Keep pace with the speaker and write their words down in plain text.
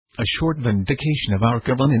a short vindication of our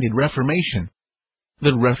covenanted Reformation.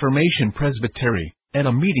 The Reformation Presbytery, at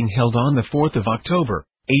a meeting held on the 4th of October,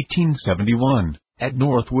 1871, at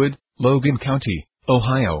Northwood, Logan County,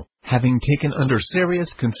 Ohio, having taken under serious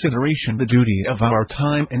consideration the duty of our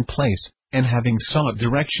time and place, and having sought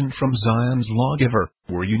direction from Zion's lawgiver,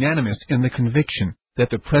 were unanimous in the conviction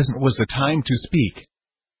that the present was the time to speak.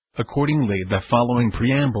 Accordingly, the following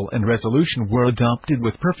preamble and resolution were adopted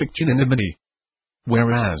with perfect unanimity.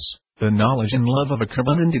 Whereas, the knowledge and love of a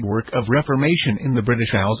covenanted work of reformation in the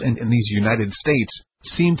British Isles and in these United States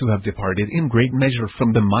seem to have departed in great measure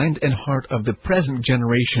from the mind and heart of the present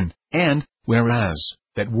generation, and, whereas,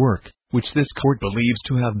 that work, which this court believes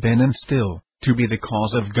to have been and still to be the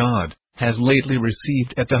cause of God, has lately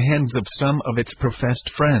received at the hands of some of its professed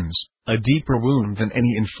friends a deeper wound than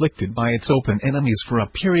any inflicted by its open enemies for a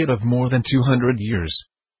period of more than 200 years.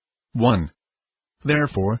 1.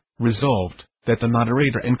 Therefore, resolved, that the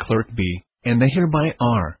moderator and clerk be, and they hereby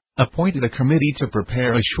are, appointed a committee to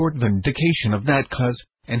prepare a short vindication of that cause,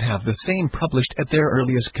 and have the same published at their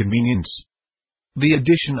earliest convenience. The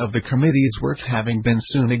addition of the committee's work having been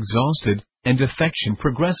soon exhausted, and affection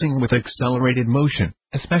progressing with accelerated motion,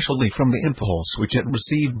 especially from the impulse which it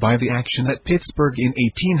received by the action at Pittsburgh in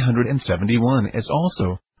 1871, as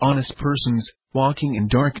also, honest persons, walking in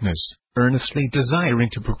darkness, earnestly desiring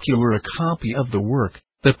to procure a copy of the work,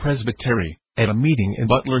 the Presbytery, at a meeting in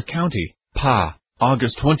Butler County, PA,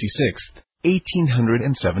 August 26,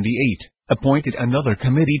 1878, appointed another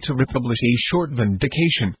committee to republish a short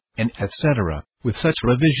vindication, and etc., with such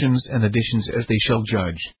revisions and additions as they shall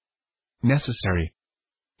judge necessary.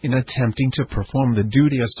 In attempting to perform the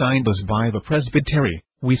duty assigned us by the Presbytery,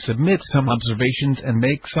 we submit some observations and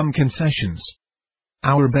make some concessions.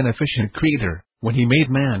 Our beneficent Creator, when He made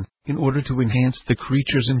man, in order to enhance the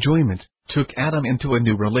creature's enjoyment, took Adam into a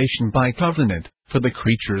new relation by covenant, for the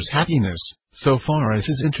creature's happiness, so far as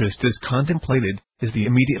his interest is contemplated, is the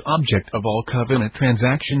immediate object of all covenant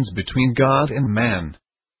transactions between God and man.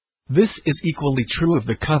 This is equally true of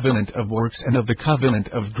the covenant of works and of the covenant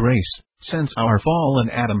of grace, since our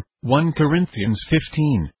fallen Adam, 1 Corinthians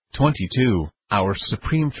 15:22, our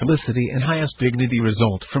supreme felicity and highest dignity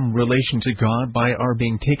result from relation to God by our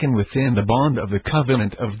being taken within the bond of the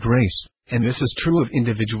covenant of grace, and this is true of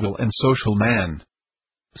individual and social man.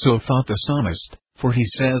 So thought the psalmist, for he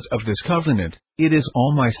says of this covenant, "It is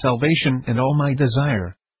all my salvation and all my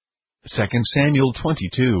desire." 2 Samuel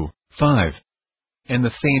 22:5. And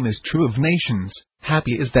the same is true of nations.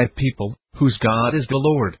 Happy is that people, whose God is the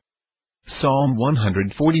Lord. Psalm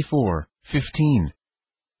 144:15.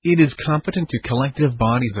 It is competent to collective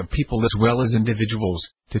bodies of people as well as individuals,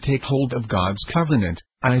 to take hold of God's covenant,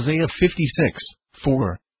 Isaiah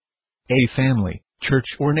 56:4. A family, church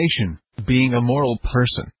or nation, being a moral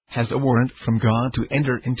person, has a warrant from God to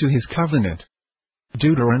enter into His covenant.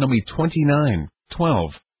 Deuteronomy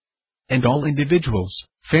 29:12. And all individuals,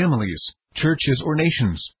 families, churches or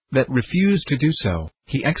nations, that refuse to do so,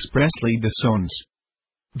 He expressly disowns.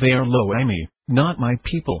 They are lo ami, not my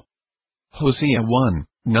people. Hosea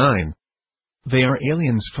 1:9. They are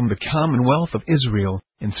aliens from the commonwealth of Israel,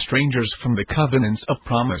 and strangers from the covenants of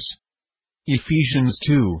promise. Ephesians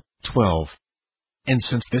 2:12. And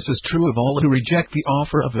since this is true of all who reject the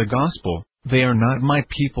offer of the gospel, they are not my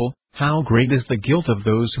people, how great is the guilt of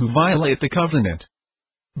those who violate the covenant.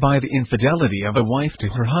 By the infidelity of a wife to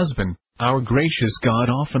her husband, our gracious God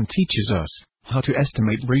often teaches us how to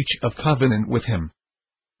estimate breach of covenant with Him.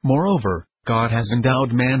 Moreover, God has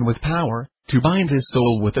endowed man with power to bind his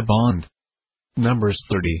soul with a bond. Numbers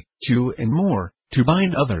 32 and more, to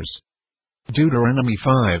bind others. Deuteronomy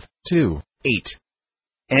 5:2-8.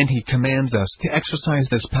 And He commands us to exercise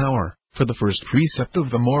this power, for the first precept of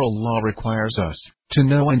the moral law requires us to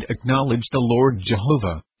know and acknowledge the Lord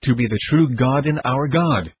Jehovah to be the true God and our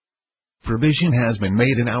God. Provision has been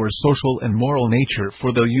made in our social and moral nature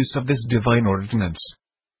for the use of this divine ordinance.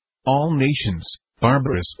 All nations,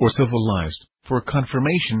 barbarous or civilized, for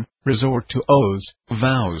confirmation, resort to oaths,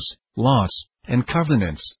 vows, laws, and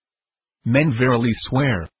covenants. Men verily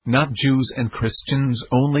swear, not Jews and Christians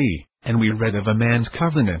only, and we read of a man's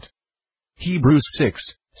covenant. Hebrews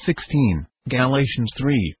 6:16, Galatians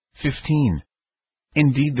 3:15.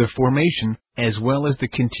 Indeed, the formation, as well as the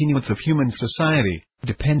continuance of human society,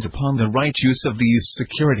 depends upon the right use of these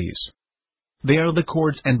securities. They are the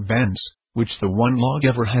cords and bands, which the one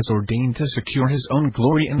lawgiver has ordained to secure his own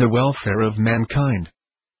glory and the welfare of mankind.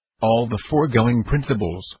 All the foregoing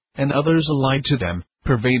principles, and others allied to them,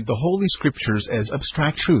 pervade the Holy Scriptures as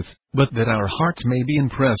abstract truth, but that our hearts may be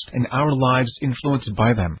impressed and our lives influenced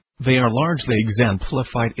by them, they are largely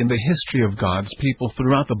exemplified in the history of God's people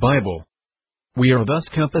throughout the Bible. We are thus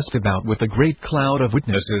compassed about with a great cloud of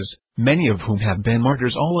witnesses, many of whom have been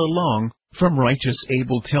martyrs all along, from righteous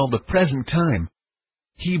Abel till the present time.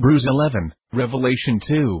 Hebrews 11, Revelation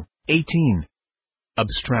 2:18.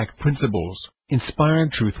 Abstract principles,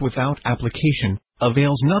 inspired truth without application,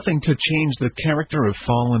 avails nothing to change the character of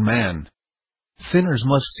fallen man. Sinners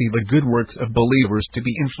must see the good works of believers to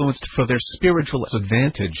be influenced for their spiritual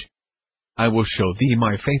advantage. I will show thee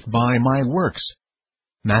my faith by my works.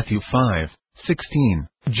 Matthew 5:16,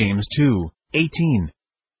 James 2:18.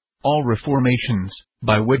 All reformations,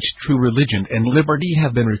 by which true religion and liberty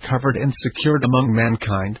have been recovered and secured among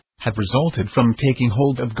mankind, have resulted from taking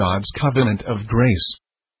hold of God's covenant of grace.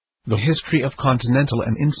 The history of continental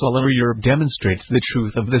and insular Europe demonstrates the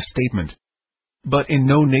truth of this statement. But in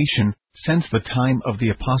no nation, since the time of the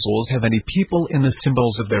apostles, have any people in the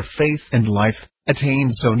symbols of their faith and life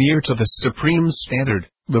attained so near to the supreme standard,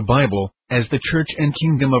 the Bible, as the Church and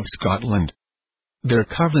Kingdom of Scotland. Their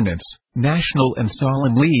covenants, national and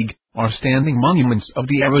solemn league, are standing monuments of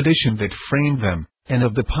the erudition that framed them, and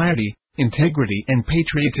of the piety, integrity and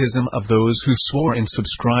patriotism of those who swore and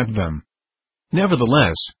subscribed them.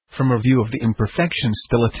 Nevertheless, from a view of the imperfections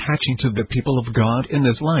still attaching to the people of God in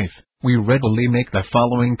this life, we readily make the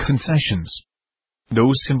following concessions.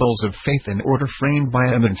 Those symbols of faith and order framed by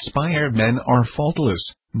uninspired men are faultless,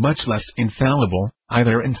 much less infallible,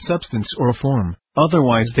 either in substance or form,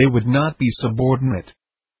 otherwise they would not be subordinate.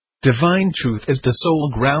 Divine truth is the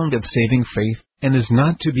sole ground of saving faith, and is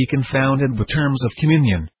not to be confounded with terms of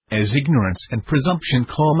communion, as ignorance and presumption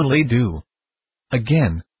commonly do.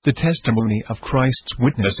 Again, the testimony of Christ's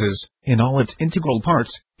witnesses, in all its integral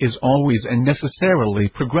parts, is always and necessarily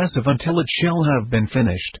progressive until it shall have been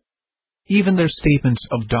finished. Even their statements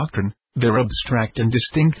of doctrine, their abstract and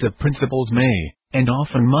distinctive principles may, and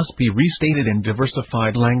often must be restated in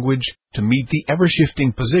diversified language, to meet the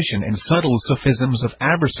ever-shifting position and subtle sophisms of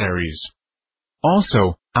adversaries.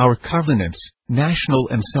 Also, our covenants, national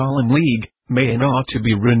and solemn league, may and ought to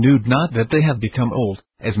be renewed, not that they have become old,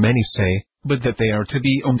 as many say, but that they are to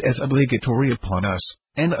be owned as obligatory upon us,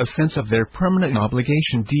 and a sense of their permanent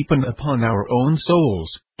obligation deepened upon our own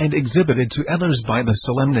souls, and exhibited to others by the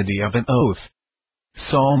solemnity of an oath.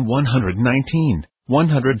 Psalm 119,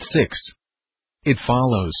 106. It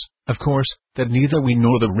follows, of course, that neither we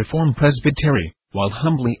nor the Reformed Presbytery, while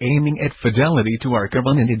humbly aiming at fidelity to our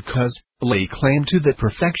covenanted cause, lay claim to that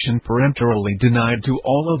perfection peremptorily denied to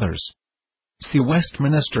all others. See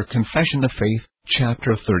Westminster Confession of Faith,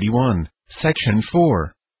 Chapter 31, Section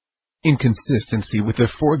 4. In consistency with the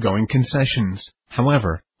foregoing concessions,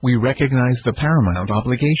 however, we recognize the paramount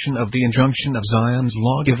obligation of the injunction of Zion's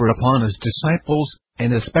lawgiver upon his disciples,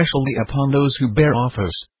 and especially upon those who bear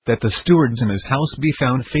office, that the stewards in his house be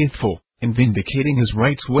found faithful, in vindicating his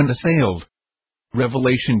rights when assailed.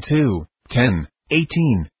 Revelation 2:10,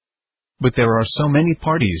 18. But there are so many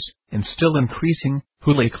parties, and still increasing,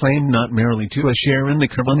 who lay claim not merely to a share in the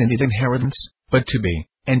covenanted inheritance, but to be,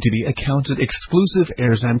 and to be accounted exclusive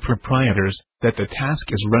heirs and proprietors, that the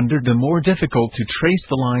task is rendered the more difficult to trace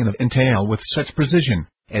the line of entail with such precision,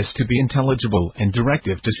 as to be intelligible and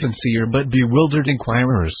directive to sincere but bewildered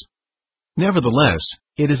inquirers. Nevertheless,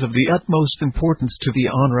 it is of the utmost importance to the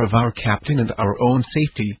honor of our captain and our own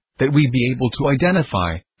safety, that we be able to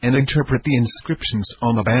identify and interpret the inscriptions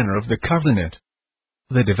on the banner of the covenant.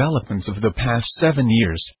 The developments of the past 7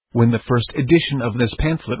 years, when the first edition of this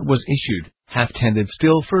pamphlet was issued, have tended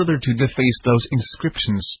still further to deface those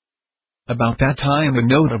inscriptions. About that time a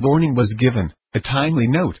note of warning was given, a timely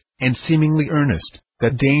note, and seemingly earnest,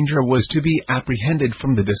 that danger was to be apprehended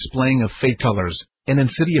from the displaying of fake colors, and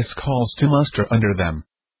insidious calls to muster under them.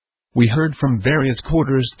 We heard from various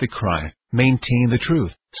quarters the cry, "Maintain the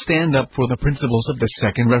truth, stand up for the principles of the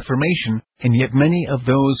Second Reformation," and yet many of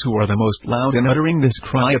those who are the most loud in uttering this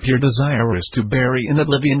cry appear desirous to bury in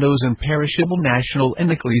oblivion those imperishable national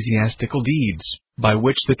and ecclesiastical deeds, by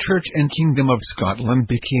which the Church and Kingdom of Scotland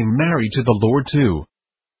became married to the Lord too.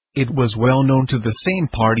 It was well known to the same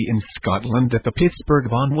party in Scotland that the Pittsburgh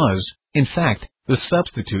Bond was, in fact, the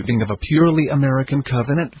substituting of a purely American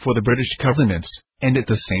covenant for the British covenants, and at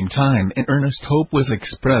the same time an earnest hope was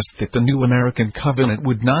expressed that the new American covenant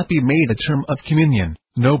would not be made a term of communion,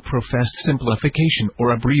 no professed simplification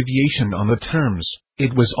or abbreviation on the terms,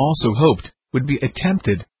 it was also hoped, would be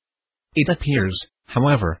attempted. It appears,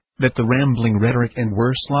 however, that the rambling rhetoric and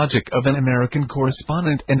worse logic of an American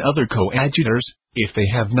correspondent and other coadjutors, if they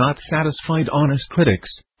have not satisfied honest critics,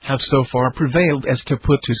 have so far prevailed as to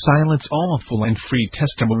put to silence all full and free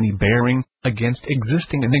testimony bearing against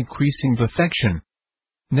existing and increasing defection.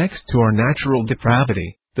 Next to our natural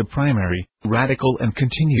depravity, the primary, radical and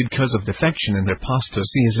continued cause of defection and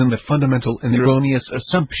apostasy is in the fundamental and erroneous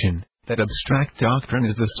assumption that abstract doctrine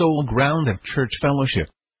is the sole ground of church fellowship.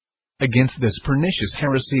 Against this pernicious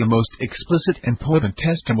heresy a most explicit and potent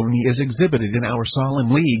testimony is exhibited in our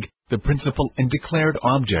solemn league, the principal and declared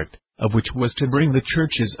object of which was to bring the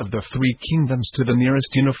churches of the three kingdoms to the nearest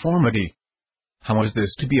uniformity. How is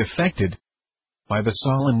this to be effected? By the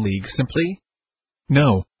solemn league simply?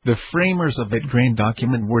 No, the framers of that grand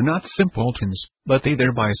document were not simpletons, but they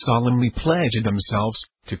thereby solemnly pledged themselves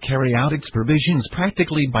to carry out its provisions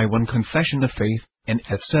practically by one confession of faith, and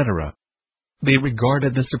etc. They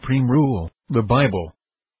regarded the supreme rule, the Bible.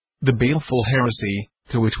 The baleful heresy,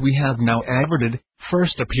 to which we have now adverted,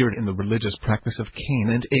 first appeared in the religious practice of Cain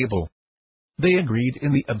and Abel. They agreed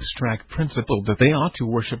in the abstract principle that they ought to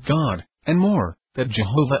worship God, and more, that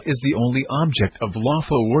Jehovah is the only object of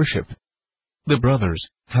lawful worship. The brothers,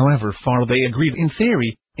 however far they agreed in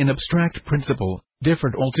theory, in abstract principle,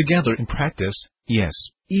 differed altogether in practice, yes,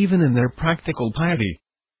 even in their practical piety.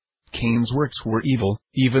 Cain's works were evil,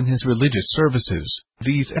 even his religious services,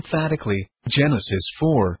 these emphatically, Genesis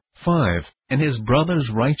 4:5, and his brothers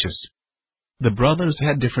righteous. The brothers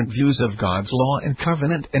had different views of God's law and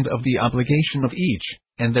covenant and of the obligation of each,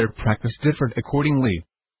 and their practice differed accordingly.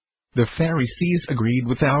 The Pharisees agreed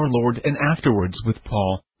with our Lord and afterwards with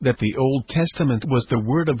Paul, that the Old Testament was the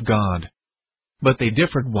Word of God. But they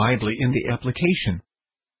differed widely in the application.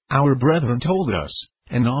 Our brethren told us,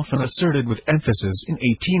 and often asserted with emphasis in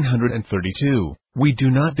 1832, we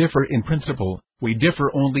do not differ in principle, we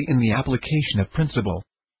differ only in the application of principle.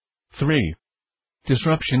 3.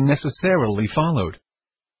 Disruption necessarily followed.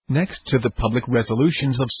 Next to the public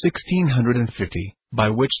resolutions of 1650, by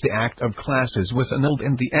which the Act of Classes was annulled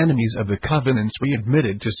and the enemies of the covenants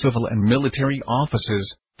readmitted to civil and military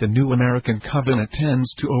offices, the new American covenant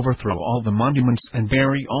tends to overthrow all the monuments and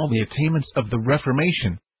bury all the attainments of the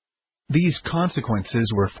Reformation. These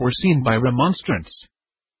consequences were foreseen by remonstrants.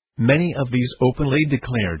 Many of these openly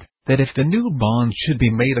declared that if the new bond should be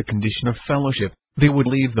made a condition of fellowship, they would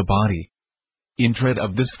leave the body. In dread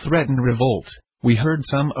of this threatened revolt, we heard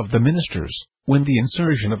some of the ministers, when the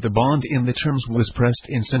insertion of the bond in the terms was pressed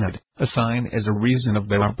in synod, assign as a reason of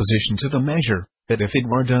their opposition to the measure, that if it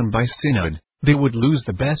were done by synod, they would lose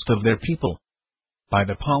the best of their people. By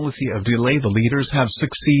the policy of delay the leaders have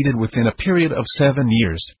succeeded within a period of 7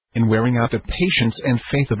 years, in wearing out the patience and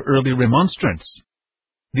faith of early remonstrants.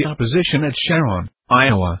 The opposition at Sharon,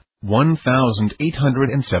 Iowa,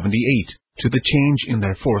 1878, to the change in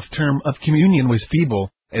their fourth term of communion was feeble,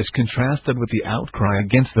 as contrasted with the outcry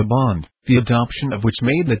against the bond, the adoption of which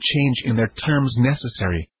made the change in their terms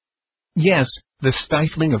necessary. Yes, the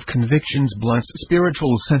stifling of convictions blunts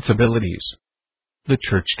spiritual sensibilities. The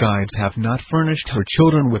church guides have not furnished her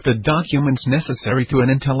children with the documents necessary to an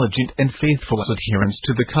intelligent and faithful adherence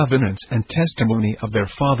to the covenants and testimony of their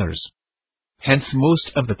fathers. Hence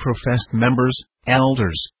most of the professed members,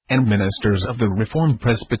 elders, and ministers of the Reformed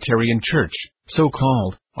Presbyterian Church, so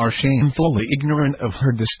called, are shamefully ignorant of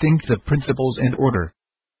her distinctive principles and order.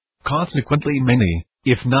 Consequently many,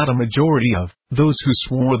 if not a majority of, those who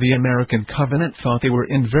swore the American covenant thought they were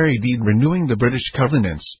in very deed renewing the British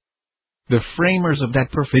covenants. The framers of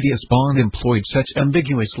that perfidious bond employed such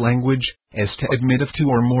ambiguous language as to admit of 2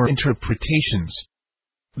 or more interpretations.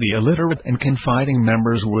 The illiterate and confiding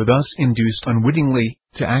members were thus induced unwittingly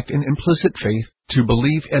to act in implicit faith, to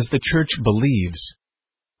believe as the Church believes.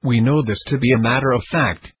 We know this to be a matter of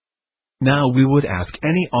fact. Now we would ask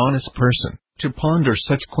any honest person to ponder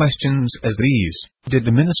such questions as these: did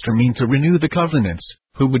the minister mean to renew the covenants,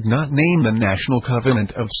 who would not name the national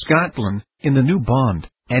covenant of Scotland in the new bond,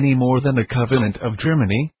 any more than the covenant of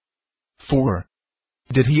Germany? 4.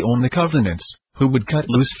 Did he own the covenants, who would cut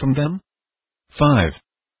loose from them? 5.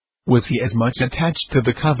 Was he as much attached to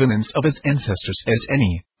the covenants of his ancestors as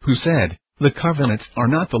any, who said, the covenants are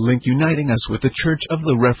not the link uniting us with the Church of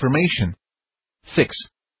the Reformation? 6.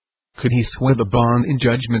 Could he swear the bond in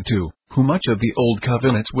judgment to who much of the old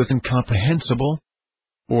covenants was incomprehensible?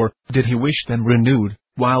 Or did he wish them renewed,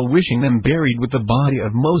 while wishing them buried with the body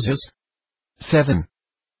of Moses? 7.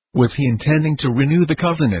 Was he intending to renew the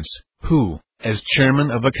covenants, who, as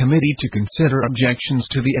chairman of a committee to consider objections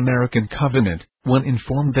to the American covenant, when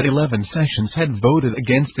informed that 11 sessions had voted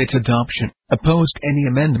against its adoption, opposed any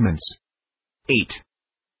amendments? 8.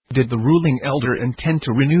 Did the ruling elder intend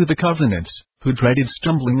to renew the covenants, who dreaded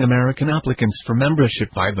stumbling American applicants for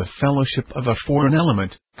membership by the fellowship of a foreign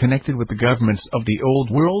element, connected with the governments of the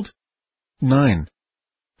Old World? 9.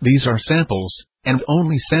 These are samples, and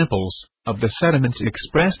only samples, of the sentiments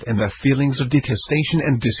expressed and the feelings of detestation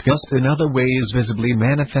and disgust in other ways visibly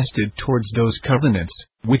manifested towards those covenants,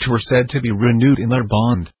 which were said to be renewed in their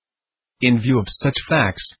bond. In view of such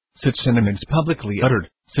facts, such sentiments publicly uttered,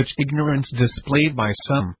 such ignorance displayed by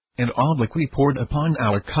some, and obloquy poured upon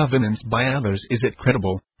our covenants by others, is it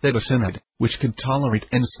credible that a synod, which could tolerate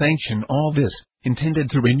and sanction all this,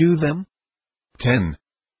 intended to renew them? 10.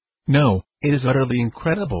 No, it is utterly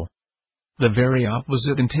incredible. The very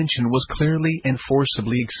opposite intention was clearly and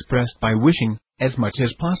forcibly expressed by wishing, as much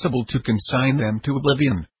as possible, to consign them to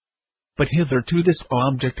oblivion. But hitherto this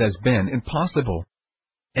object has been impossible.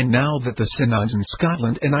 And now that the synods in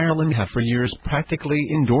Scotland and Ireland have for years practically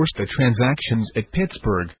endorsed the transactions at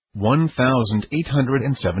Pittsburgh,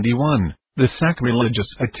 1871, the sacrilegious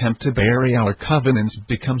attempt to bury our covenants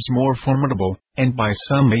becomes more formidable, and by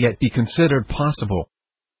some may yet be considered possible.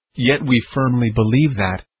 Yet we firmly believe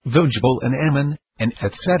that, though Jubal and Ammon, and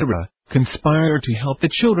etc., conspire to help the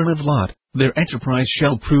children of Lot, their enterprise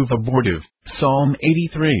shall prove abortive. Psalm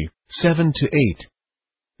 83, 7-8.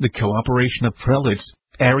 The cooperation of prelates,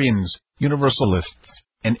 Arians, Universalists,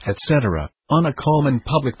 and etc., on a calm and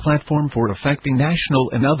public platform for effecting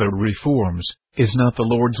national and other reforms, is not the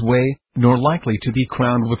Lord's way, nor likely to be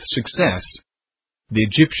crowned with success. The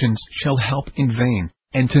Egyptians shall help in vain,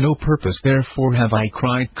 and to no purpose. Therefore have I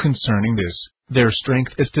cried concerning this, their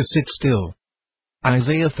strength is to sit still.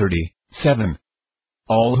 Isaiah 30:7.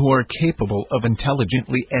 All who are capable of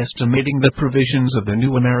intelligently estimating the provisions of the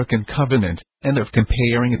new American covenant, and of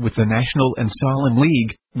comparing it with the National and Solemn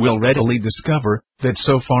League, will readily discover that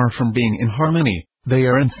so far from being in harmony, they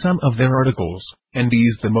are in some of their articles, and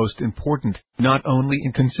these the most important, not only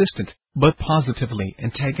inconsistent, but positively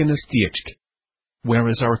antagonistic.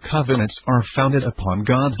 Whereas our covenants are founded upon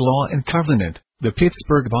God's law and covenant, the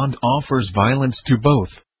Pittsburgh Bond offers violence to both.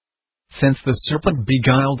 Since the serpent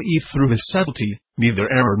beguiled Eve through his subtlety,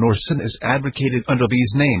 neither error nor sin is advocated under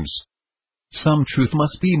these names. Some truth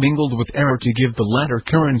must be mingled with error to give the latter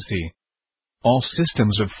currency. All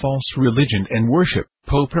systems of false religion and worship,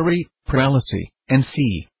 popery, prelacy, and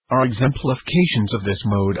are exemplifications of this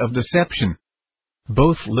mode of deception.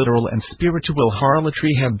 Both literal and spiritual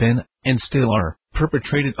harlotry have been, and still are,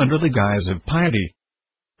 perpetrated under the guise of piety.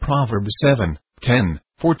 Proverbs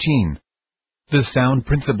 7:10-14. The sound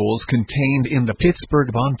principles contained in the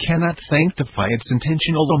Pittsburgh Bond cannot sanctify its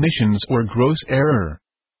intentional omissions or gross error.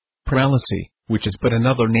 Prelacy, which is but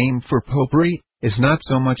another name for popery, is not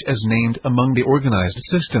so much as named among the organized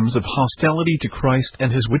systems of hostility to Christ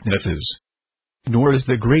and his witnesses. Nor is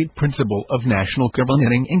the great principle of national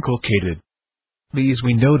covenanting inculcated. These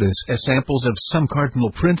we notice as samples of some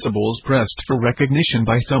cardinal principles pressed for recognition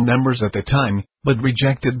by some members at the time, but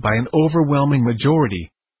rejected by an overwhelming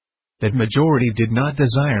majority. That majority did not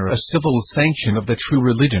desire a civil sanction of the true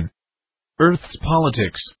religion. Earth's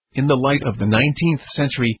politics, in the light of the 19th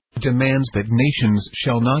century, demands that nations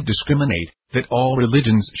shall not discriminate, that all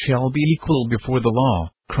religions shall be equal before the law,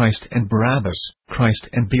 Christ and Barabbas, Christ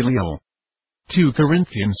and Belial. 2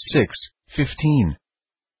 Corinthians 6:15.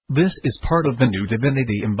 This is part of the new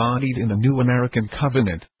divinity embodied in the new American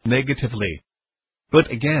covenant, negatively.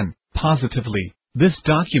 But again, positively, this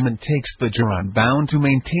document takes the juror bound to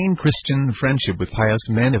maintain Christian friendship with pious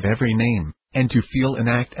men of every name, and to feel and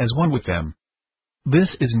act as one with them.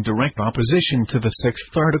 This is in direct opposition to the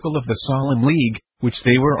 6th article of the Solemn League, which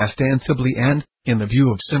they were ostensibly and, in the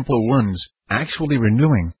view of simple ones, actually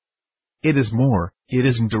renewing. It is more, it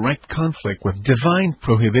is in direct conflict with divine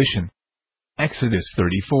prohibition. Exodus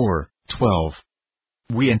 34:12.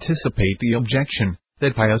 We anticipate the objection,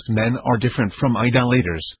 that pious men are different from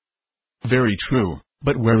idolaters. Very true,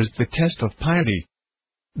 but where is the test of piety?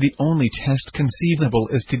 The only test conceivable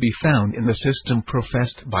is to be found in the system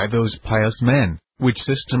professed by those pious men, which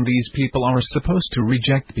system these people are supposed to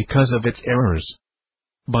reject because of its errors.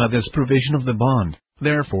 By this provision of the bond,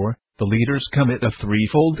 therefore, the leaders commit a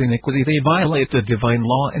threefold iniquity. They violate the divine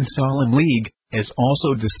law and solemn league, as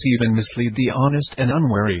also deceive and mislead the honest and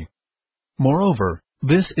unwary. Moreover,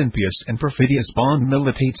 this impious and perfidious bond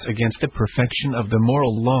militates against the perfection of the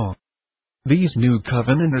moral law. These new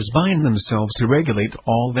covenanters bind themselves to regulate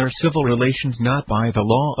all their civil relations not by the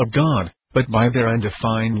law of God, but by their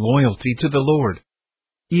undefined loyalty to the Lord.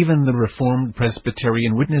 Even the Reformed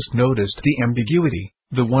Presbyterian witness noticed the ambiguity,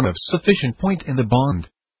 the want of sufficient point in the bond.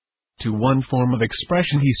 To one form of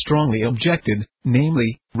expression he strongly objected,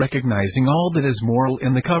 namely, recognizing all that is moral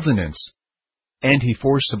in the covenants. And he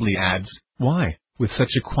forcibly adds, why, with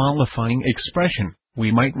such a qualifying expression,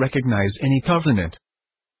 we might recognize any covenant.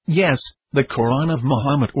 Yes, the Quran of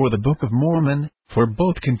Muhammad or the Book of Mormon, for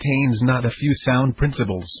both contains not a few sound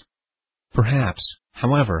principles. Perhaps,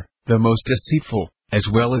 however, the most deceitful, as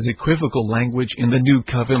well as equivocal language in the New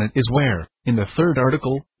Covenant is where, in the third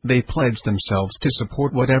article, they pledge themselves to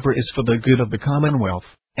support whatever is for the good of the commonwealth,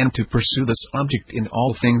 and to pursue this object in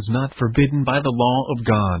all things not forbidden by the law of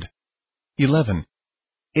God. 11.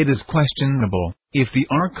 It is questionable if the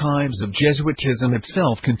archives of Jesuitism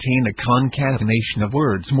itself contain a concatenation of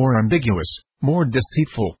words more ambiguous, more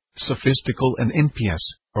deceitful, sophistical and impious,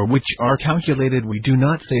 or which are calculated, we do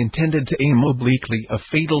not say intended to aim obliquely a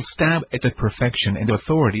fatal stab at the perfection and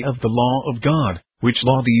authority of the law of God, which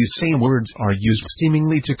law these same words are used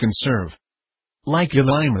seemingly to conserve. Like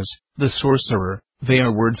Elymas, the sorcerer, they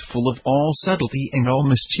are words full of all subtlety and all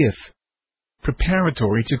mischief.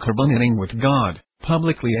 Preparatory to covenanting with God,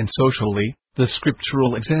 publicly and socially, the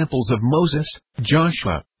scriptural examples of Moses,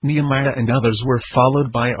 Joshua, Nehemiah and others were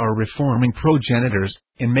followed by our reforming progenitors,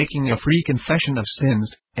 in making a free confession of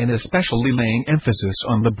sins, and especially laying emphasis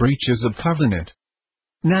on the breaches of covenant.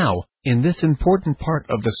 Now, in this important part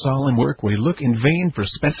of the solemn work we look in vain for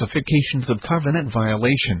specifications of covenant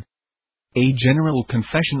violation. A general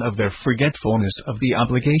confession of their forgetfulness of the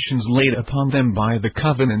obligations laid upon them by the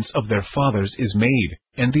covenants of their fathers is made,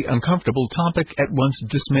 and the uncomfortable topic at once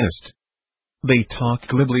dismissed. They talk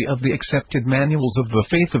glibly of the accepted manuals of the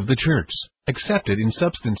faith of the Church, accepted in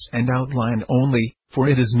substance and outline only, for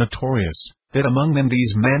it is notorious that among them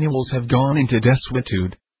these manuals have gone into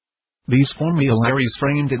desuetude. These formularies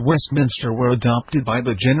framed at Westminster were adopted by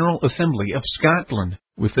the General Assembly of Scotland,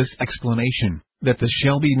 with this explanation, that there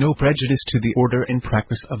shall be no prejudice to the order and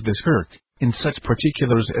practice of this kirk, in such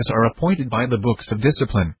particulars as are appointed by the books of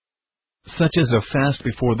discipline, such as a fast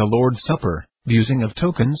before the Lord's Supper, the using of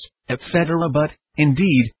tokens, etc. But,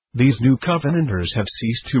 indeed, these new covenanters have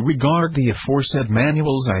ceased to regard the aforesaid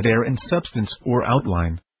manuals either in substance or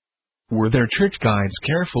outline. Were their church guides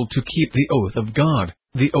careful to keep the oath of God,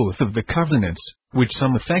 the oath of the covenants, which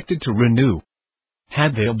some affected to renew?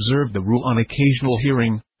 Had they observed the rule on occasional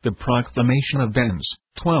hearing, the proclamation of benz,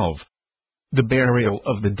 12. The burial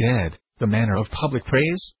of the dead, the manner of public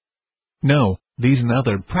praise? No, these and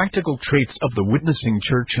other practical traits of the witnessing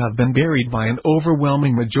church have been buried by an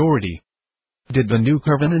overwhelming majority. Did the new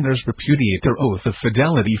covenanters repudiate their oath of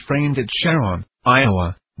fidelity framed at Sharon,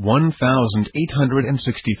 Iowa,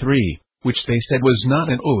 1863, which they said was not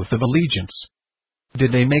an oath of allegiance?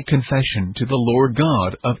 Did they make confession to the Lord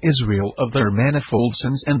God of Israel of their manifold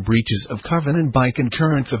sins and breaches of covenant by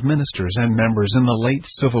concurrence of ministers and members in the late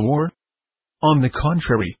Civil War? On the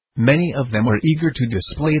contrary, many of them were eager to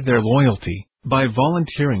display their loyalty, by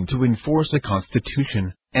volunteering to enforce a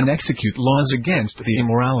constitution, and execute laws against the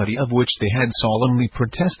immorality of which they had solemnly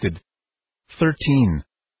protested. 13.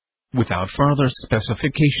 Without further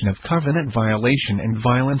specification of covenant violation and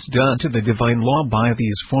violence done to the divine law by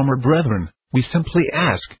these former brethren, we simply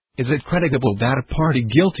ask, is it creditable that a party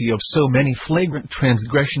guilty of so many flagrant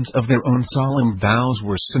transgressions of their own solemn vows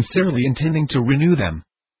were sincerely intending to renew them?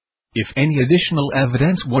 If any additional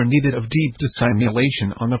evidence were needed of deep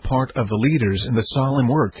dissimulation on the part of the leaders in the solemn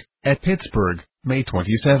work, at Pittsburgh, May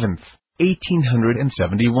 27,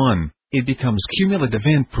 1871, it becomes cumulative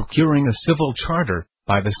in procuring a civil charter,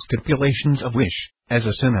 by the stipulations of which, as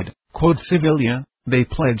a synod, quod civilia, they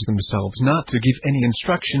pledge themselves not to give any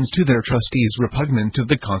instructions to their trustees repugnant to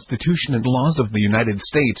the Constitution and laws of the United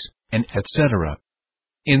States, and etc.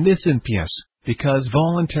 In this impious, because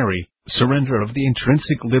voluntary, surrender of the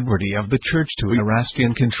intrinsic liberty of the Church to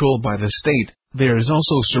Erastian control by the state, there is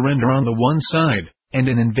also surrender on the one side, and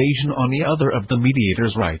an invasion on the other of the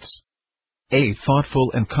mediator's rights. A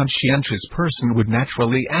thoughtful and conscientious person would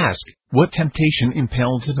naturally ask, what temptation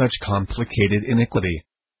impelled to such complicated iniquity?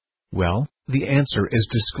 Well, the answer is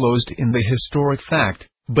disclosed in the historic fact,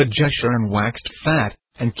 but Jeshurun waxed fat,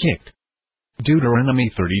 and kicked. Deuteronomy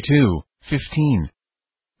 32:15.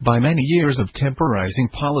 By many years of temporizing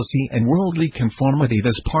policy and worldly conformity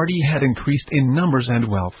this party had increased in numbers and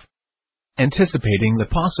wealth. Anticipating the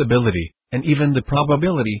possibility, and even the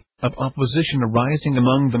probability, of opposition arising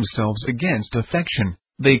among themselves against affection,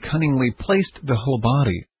 they cunningly placed the whole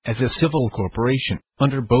body, as a civil corporation,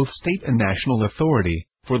 under both state and national authority,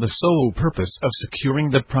 for the sole purpose of securing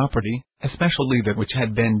the property, especially that which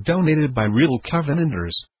had been donated by real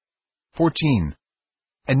covenanters. 14.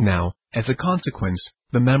 And now, as a consequence,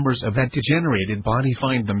 the members of that degenerated body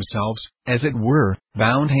find themselves, as it were,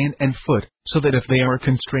 bound hand and foot, so that if they are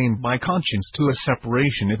constrained by conscience to a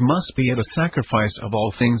separation it must be at a sacrifice of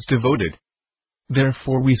all things devoted.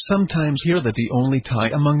 Therefore we sometimes hear that the only tie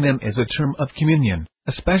among them as a term of communion,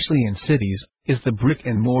 especially in cities, is the brick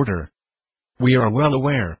and mortar. We are well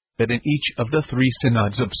aware that in each of the three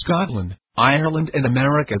synods of Scotland, Ireland and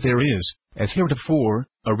America there is, as heretofore,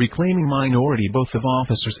 a reclaiming minority both of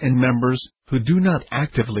officers and members, who do not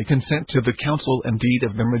actively consent to the counsel and deed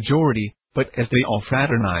of the majority, but as they all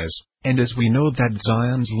fraternize, and as we know that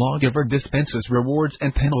Zion's lawgiver dispenses rewards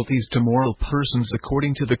and penalties to moral persons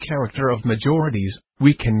according to the character of majorities,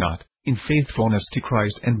 we cannot, in faithfulness to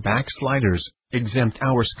Christ and backsliders, exempt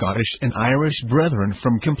our Scottish and Irish brethren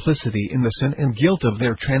from complicity in the sin and guilt of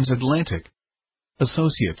their transatlantic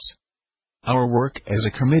associates. Our work as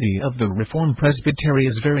a committee of the Reformed Presbytery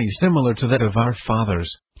is very similar to that of our fathers,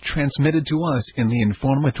 transmitted to us in the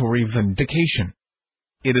Informatory Vindication.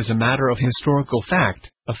 It is a matter of historical fact,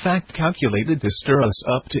 a fact calculated to stir us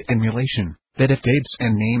up to emulation, that if dates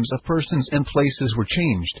and names of persons and places were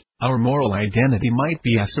changed, our moral identity might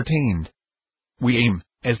be ascertained. We aim,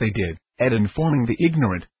 as they did, at informing the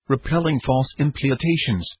ignorant, repelling false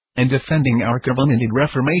imputations, and defending our covenanted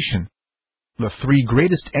Reformation. The three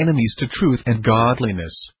greatest enemies to truth and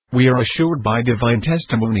godliness, we are assured by divine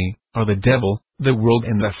testimony, are the devil, the world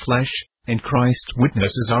and the flesh, and Christ's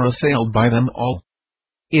witnesses are assailed by them all.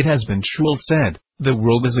 It has been truly said, the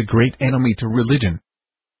world is a great enemy to religion.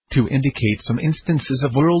 To indicate some instances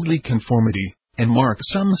of worldly conformity, and mark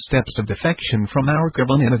some steps of defection from our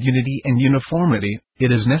covenant of unity and uniformity,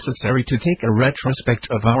 it is necessary to take a retrospect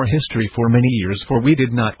of our history for many years, for we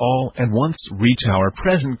did not all at once reach our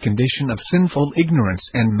present condition of sinful ignorance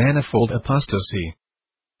and manifold apostasy.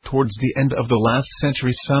 Towards the end of the last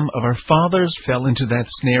century some of our fathers fell into that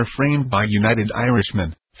snare framed by United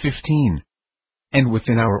Irishmen, 15. And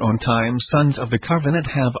within our own time sons of the covenant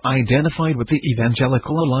have identified with the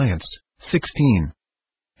Evangelical Alliance, 16.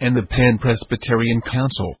 And the Pan-Presbyterian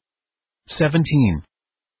Council, 17.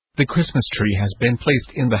 The Christmas tree has been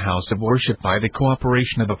placed in the house of worship by the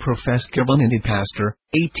cooperation of a professed covenanted pastor,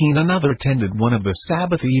 18. Another attended one of the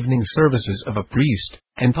Sabbath evening services of a priest,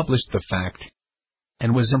 and published the fact,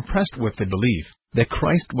 and was impressed with the belief, that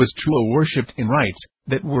Christ was truly worshipped in rites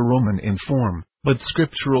that were Roman in form, but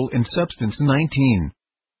scriptural in substance. 19.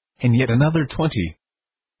 And yet another 20.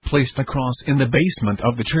 Placed a cross in the basement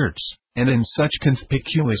of the church, and in such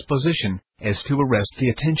conspicuous position, as to arrest the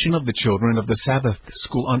attention of the children of the Sabbath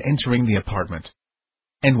school on entering the apartment.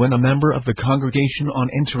 And when a member of the congregation on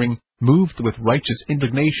entering, moved with righteous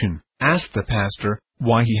indignation, asked the pastor,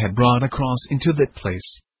 why he had brought a cross into that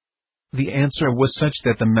place. The answer was such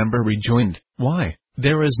that the member rejoined, why,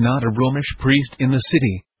 there is not a Romish priest in the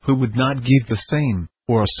city, who would not give the same,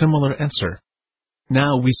 or a similar answer.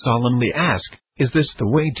 Now we solemnly ask, is this the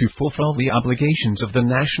way to fulfill the obligations of the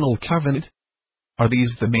national covenant? Are these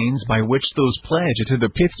the means by which those pledged to the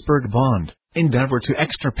Pittsburgh Bond endeavor to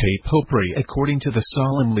extirpate popery according to the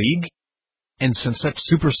Solemn League? And since such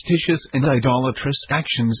superstitious and idolatrous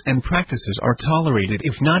actions and practices are tolerated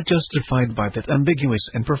if not justified by that ambiguous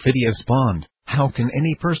and perfidious bond, how can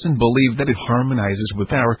any person believe that it harmonizes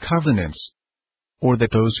with our covenants? Or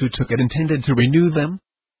that those who took it intended to renew them?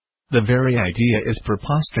 The very idea is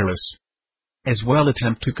preposterous. As well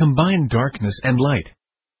attempt to combine darkness and light.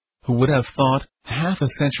 Who would have thought, half a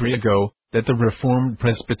century ago, that the Reformed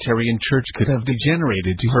Presbyterian Church could have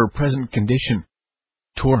degenerated to her present condition?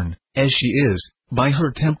 Torn, as she is, by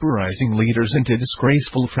her temporizing leaders into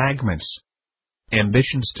disgraceful fragments.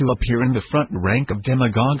 Ambitions to appear in the front rank of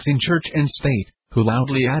demagogues in church and state, who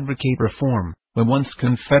loudly advocate reform, when once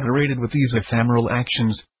confederated with these ephemeral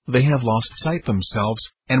actions, they have lost sight themselves,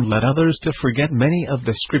 and led others to forget many of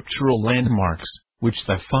the scriptural landmarks, which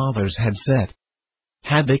the fathers had set.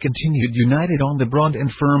 Had they continued united on the broad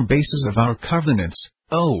and firm basis of our covenants,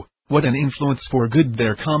 oh, what an influence for good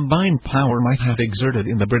their combined power might have exerted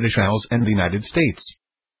in the British Isles and the United States.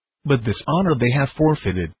 But this honor they have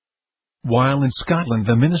forfeited. While in Scotland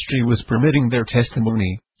the ministry was permitting their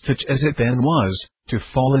testimony, such as it then was, to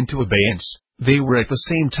fall into abeyance, they were at the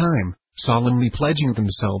same time solemnly pledging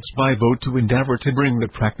themselves by vote to endeavor to bring the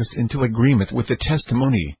practice into agreement with the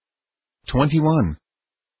testimony. 21.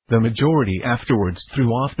 The majority afterwards threw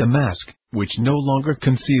off the mask, which no longer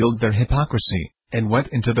concealed their hypocrisy, and went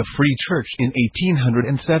into the Free Church in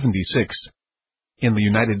 1876. In the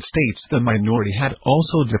United States the minority had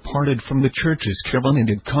also departed from the Church's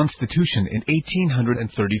covenanted constitution in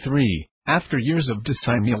 1833, after years of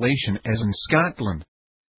dissimulation as in Scotland.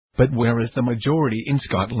 But whereas the majority in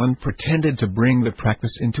Scotland pretended to bring the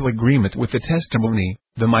practice into agreement with the testimony,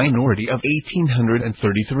 the minority of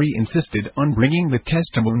 1833 insisted on bringing the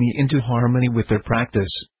testimony into harmony with their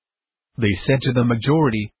practice. They said to the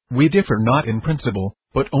majority, we differ not in principle,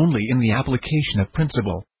 but only in the application of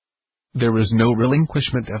principle. There is no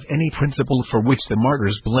relinquishment of any principle for which the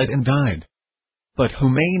martyrs bled and died. but who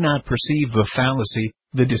may not perceive the fallacy,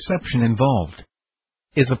 the deception involved.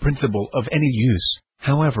 Is a principle of any use,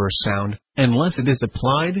 however sound, unless it is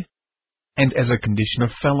applied? And as a condition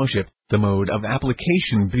of fellowship, the mode of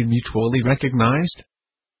application be mutually recognized?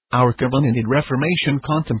 Our covenanted Reformation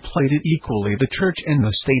contemplated equally the Church and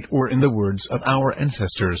the State, or in the words of our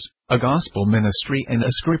ancestors, a gospel ministry and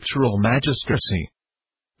a scriptural magistracy.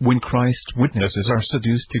 When Christ's witnesses are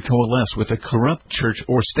seduced to coalesce with a corrupt church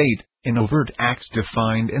or state, in overt acts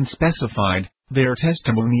defined and specified, their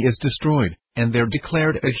testimony is destroyed, and their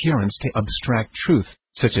declared adherence to abstract truth,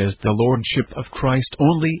 such as the Lordship of Christ,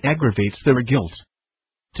 only aggravates their guilt.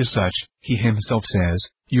 To such, he himself says,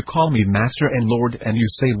 "You call me Master and Lord, and you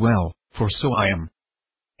say, well, for so I am.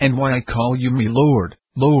 And why call you me Lord,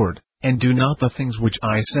 Lord, and do not the things which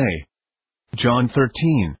I say?" John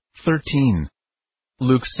 13:13.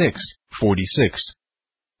 Luke 6:46.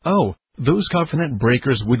 Oh, those covenant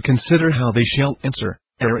breakers would consider how they shall answer,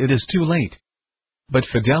 ere it is too late. But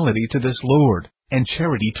fidelity to this Lord, and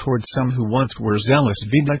charity toward some who once were zealous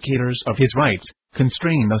vindicators of his rights,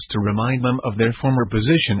 constrain us to remind them of their former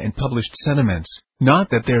position and published sentiments, not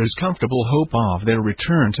that there is comfortable hope of their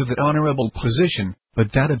return to that honorable position,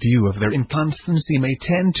 but that a view of their inconstancy may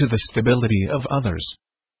tend to the stability of others.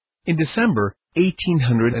 In December,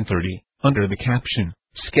 1830, under the caption,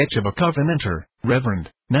 "Sketch of a Covenanter,"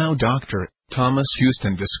 Reverend, now Dr. Thomas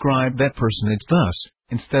Houston described that personage thus: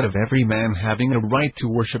 "Instead of every man having a right to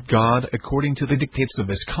worship God according to the dictates of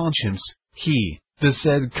his conscience, he, the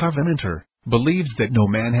said Covenanter, believes that no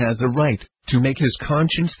man has a right to make his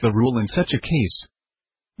conscience the rule in such a case.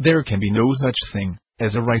 There can be no such thing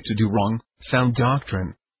as a right to do wrong, sound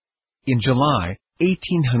doctrine." In July,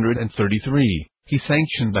 1833, he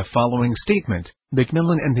sanctioned the following statement: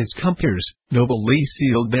 "Macmillan and his compeers nobly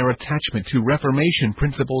sealed their attachment to Reformation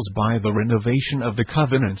principles by the renovation of the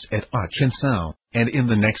covenants at Ochensau, and in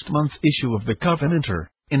the next month's issue of the Covenanter,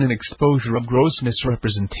 in an exposure of gross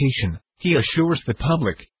misrepresentation, he assures the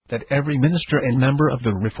public that every minister and member of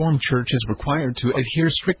the Reformed Church is required to adhere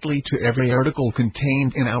strictly to every article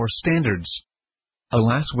contained in our standards."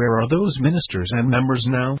 Alas, where are those ministers and members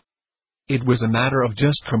now? It was a matter of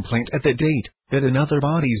just complaint at that date, that in other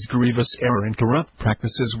bodies grievous error and corrupt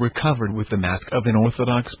practices were covered with the mask of an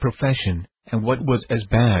orthodox profession, and what was as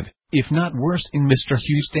bad, if not worse in Mr.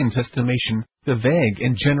 Houston's estimation, the vague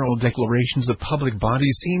and general declarations of public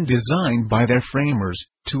bodies seemed designed by their framers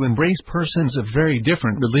to embrace persons of very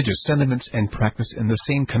different religious sentiments and practice in the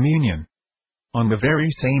same communion. "On the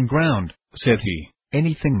very same ground," said he,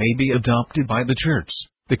 "anything may be adopted by the Church,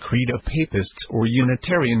 the creed of Papists or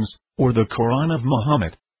Unitarians, or the Koran of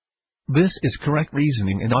Muhammad." This is correct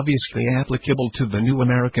reasoning and obviously applicable to the new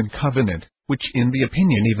American covenant, which in the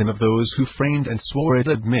opinion even of those who framed and swore it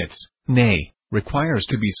admits, nay, requires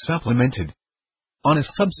to be supplemented. On a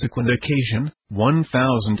subsequent occasion,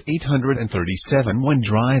 1837, when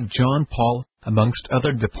Drive John Paul, amongst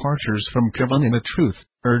other departures from covenant truth,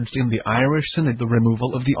 urged in the Irish Synod the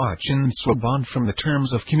removal of the Ochensau bond from the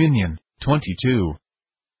terms of communion. 22.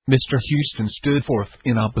 Mr. Houston stood forth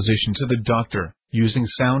in opposition to the doctor, using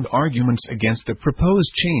sound arguments against the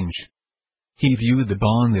proposed change. He viewed the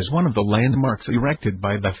bond as one of the landmarks erected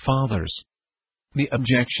by the Fathers. The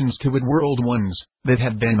objections to it were old ones, that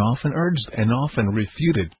had been often urged and often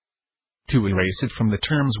refuted. To erase it from the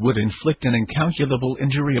terms would inflict an incalculable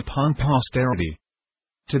injury upon posterity.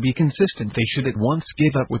 To be consistent, they should at once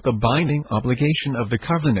give up with the binding obligation of the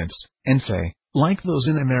covenants, and say, like those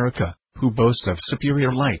in America, who boast of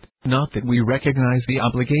superior light, not that we recognize the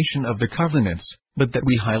obligation of the covenants, but that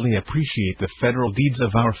we highly appreciate the federal deeds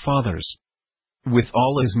of our fathers. With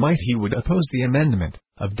all his might he would oppose the amendment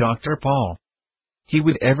of Dr. Paul. He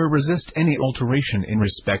would ever resist any alteration in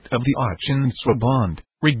respect of the Ochensau bond,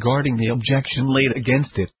 regarding the objection laid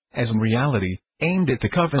against it, as in reality, aimed at the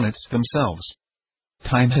covenants themselves.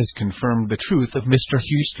 Time has confirmed the truth of Mr.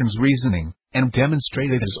 Houston's reasoning, and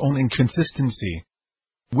demonstrated his own inconsistency.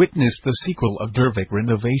 Witness the sequel of Dervic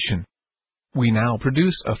renovation. We now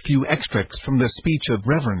produce a few extracts from the speech of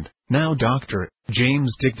Reverend, now Dr.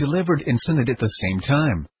 James Dick, delivered in Synod at the same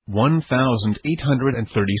time,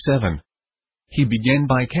 1837. He began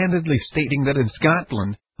by candidly stating that in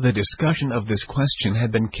Scotland, the discussion of this question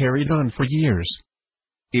had been carried on for years.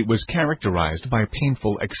 It was characterized by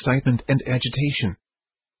painful excitement and agitation.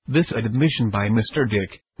 This admission by Mr.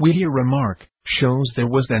 Dick, we here remark, shows there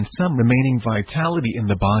was then some remaining vitality in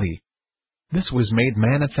the body. This was made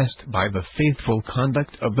manifest by the faithful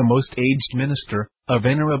conduct of the most aged minister, a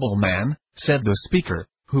venerable man, said the speaker,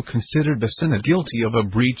 who considered the Synod guilty of a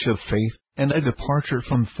breach of faith, and a departure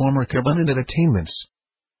from former covenanted attainments.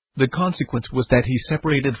 The consequence was that he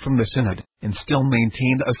separated from the synod, and still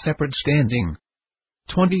maintained a separate standing.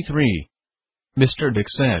 23. Mr. Dick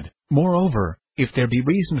said, moreover, if there be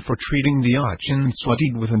reason for treating the Achin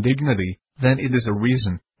Swadid with indignity, then it is a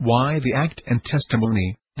reason why the Act and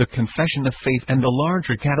Testimony, the Confession of Faith and the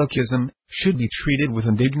larger Catechism, should be treated with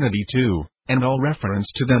indignity too, and all reference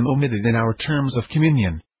to them omitted in our terms of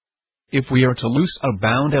communion. If we are to loose a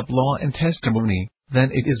bound-up law and testimony, then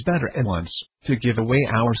it is better at once to give away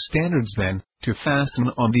our standards than to fasten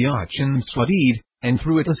on the Achin Swadid, and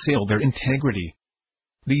through it assail their integrity.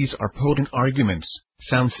 These are potent arguments,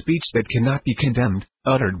 sound speech that cannot be condemned,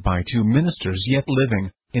 uttered by two ministers yet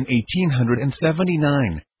living, in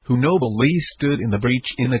 1879, who nobly stood in the breach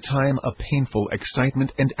in a time of painful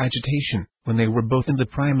excitement and agitation, when they were both in the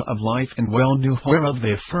prime of life and well knew whereof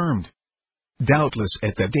they affirmed. Doubtless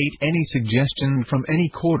at that date any suggestion from any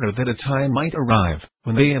quarter that a time might arrive,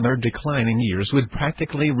 when they in their declining years would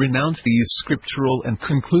practically renounce these scriptural and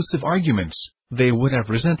conclusive arguments, they would have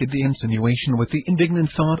resented the insinuation with the indignant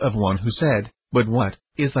thought of one who said, "But what,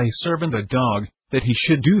 is thy servant a dog, that he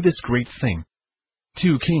should do this great thing?"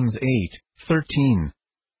 2 Kings 8:13.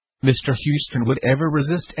 Mr. Houston would ever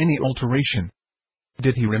resist any alteration.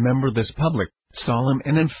 Did he remember this public, solemn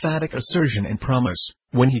and emphatic assertion and promise,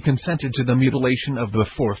 when he consented to the mutilation of the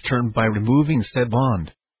fourth term by removing said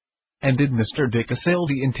bond? And did Mr. Dick assail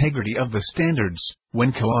the integrity of the standards,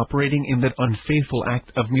 when cooperating in that unfaithful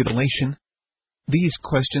act of mutilation? These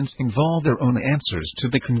questions involve their own answers to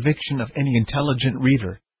the conviction of any intelligent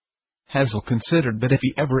reader. Hazel considered that if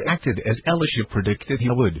he ever acted as Elisha predicted he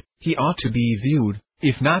would, he ought to be viewed,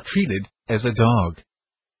 if not treated, as a dog.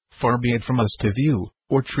 Far be it from us to view,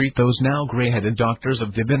 or treat those now gray-headed doctors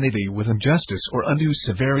of divinity with injustice or undue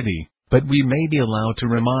severity, but we may be allowed to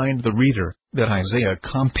remind the reader that Isaiah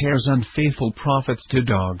compares unfaithful prophets to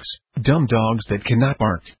dogs, dumb dogs that cannot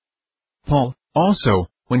bark. Paul, also,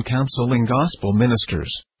 when counseling gospel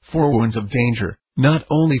ministers, forewarns of danger, not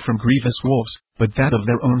only from grievous wolves, but that of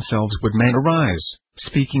their own selves would men arise,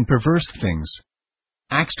 speaking perverse things.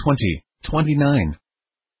 Acts 20:29.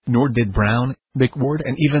 Nor did Brown, Bickford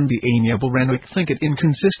and even the amiable Renwick think it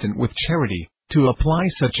inconsistent with charity, to apply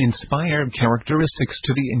such inspired characteristics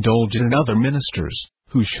to the indulgent and other ministers,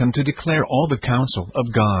 who shun to declare all the counsel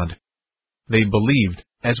of God. They believed,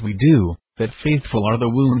 as we do, that faithful are the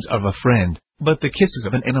wounds of a friend, but the kisses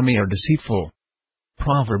of an enemy are deceitful.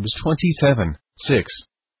 Proverbs 27:6.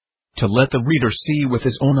 To let the reader see with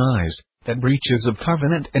his own eyes, that breaches of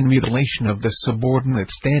covenant and mutilation of the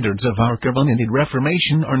subordinate standards of our covenanted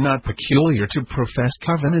Reformation are not peculiar to professed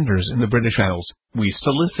Covenanters in the British Isles, we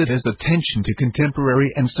solicit his attention to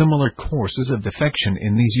contemporary and similar courses of defection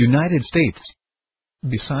in these United States.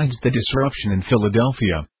 Besides the disruption in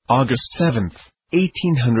Philadelphia, August 7,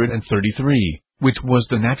 1833, which was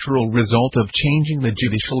the natural result of changing the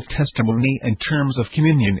judicial testimony and terms of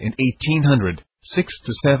communion in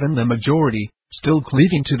 1806-7, the majority, still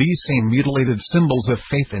cleaving to these same mutilated symbols of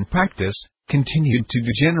faith and practice, continued to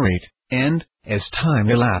degenerate, and, as time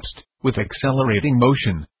elapsed, with accelerating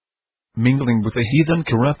motion, mingling with the heathen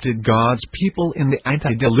corrupted God's people in the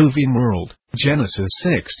antediluvian world, Genesis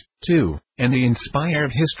 6:2, and the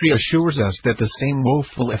inspired history assures us that the same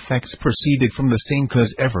woeful effects proceeded from the same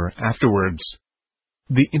cause ever afterwards.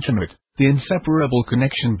 The intimate, the inseparable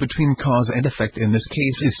connection between cause and effect in this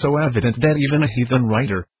case is so evident that even a heathen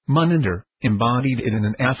writer, Munander, embodied it in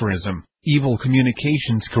an aphorism: evil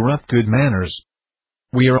communications corrupt good manners.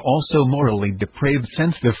 We are also morally depraved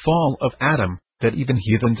since the fall of Adam, that even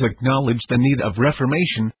heathens acknowledge the need of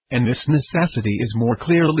reformation, and this necessity is more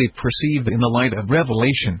clearly perceived in the light of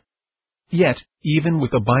Revelation. Yet, even with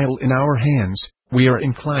the Bible in our hands, we are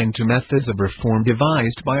inclined to methods of reform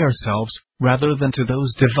devised by ourselves, rather than to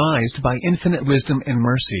those devised by infinite wisdom and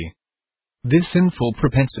mercy. This sinful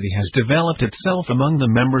propensity has developed itself among the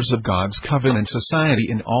members of God's covenant society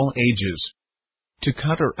in all ages. To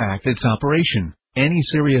counteract its operation, any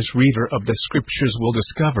serious reader of the Scriptures will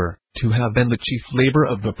discover to have been the chief labor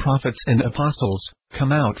of the prophets and apostles.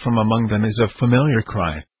 Come out from among them is a familiar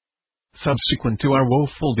cry. Subsequent to our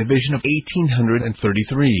woeful division of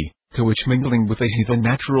 1833, to which mingling with the heathen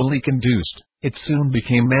naturally conduced, it soon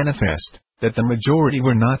became manifest that the majority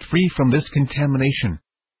were not free from this contamination.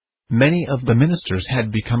 Many of the ministers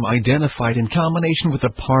had become identified in combination with a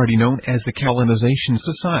party known as the Calvinization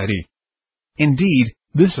Society. Indeed,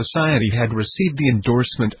 this society had received the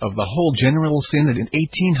endorsement of the whole General Synod in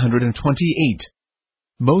 1828.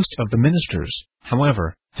 Most of the ministers,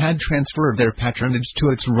 however, had transferred their patronage to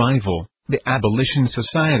its rival, the Abolition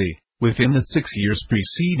Society, within the 6 years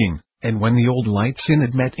preceding, and when the Old Light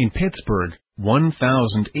Synod met in Pittsburgh,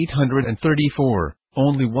 1834,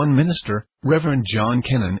 Only one minister, Reverend John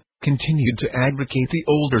Kennan, continued to advocate the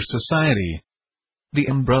older society. The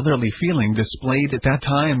unbrotherly feeling displayed at that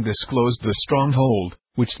time disclosed the strong hold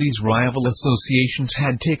which these rival associations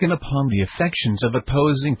had taken upon the affections of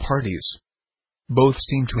opposing parties. Both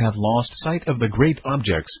seem to have lost sight of the great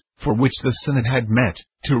objects for which the Synod had met,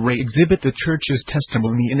 to re-exhibit the Church's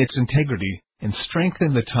testimony in its integrity, and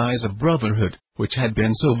strengthen the ties of brotherhood, which had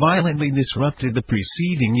been so violently disrupted the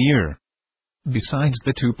preceding year. Besides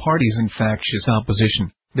the two parties in factious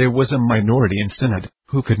opposition, there was a minority in Synod,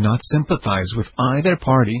 who could not sympathize with either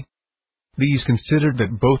party. These considered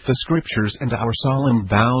that both the Scriptures and our solemn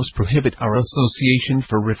vows prohibit our association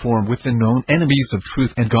for reform with the known enemies of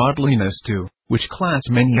truth and godliness, to which class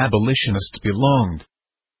many abolitionists belonged.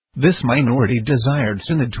 This minority desired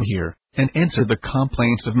Synod to hear and answer the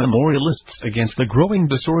complaints of memorialists against the growing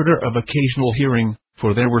disorder of occasional hearing,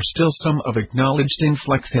 for there were still some of acknowledged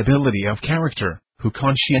inflexibility of character, who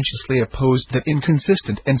conscientiously opposed that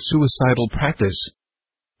inconsistent and suicidal practice.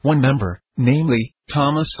 One member, namely,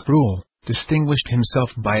 Thomas Sproul, distinguished himself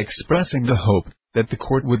by expressing the hope that the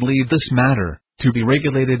court would leave this matter to be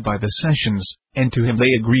regulated by the sessions, and to him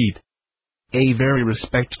they agreed. A very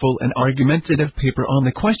respectful and argumentative paper on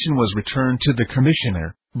the question was returned to the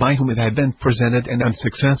commissioner, by whom it had been presented and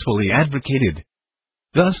unsuccessfully advocated.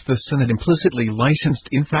 Thus the Synod implicitly licensed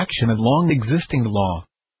infraction of long-existing law.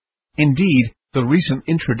 Indeed, the recent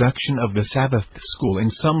introduction of the Sabbath school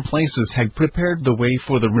in some places had prepared the way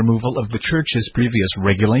for the removal of the Church's previous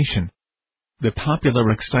regulation. The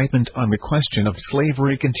popular excitement on the question of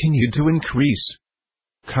slavery continued to increase.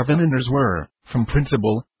 Covenanters were, from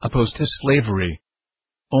principle, opposed to slavery.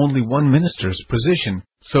 Only one minister's position,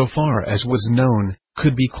 so far as was known,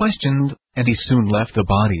 could be questioned, and he soon left the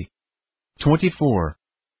body. 24.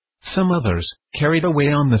 Some others, carried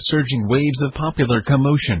away on the surging waves of popular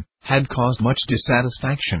commotion, had caused much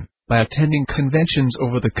dissatisfaction by attending conventions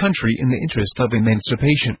over the country in the interest of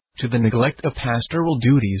emancipation, to the neglect of pastoral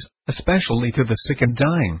duties, especially to the sick and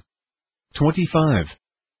dying. 25.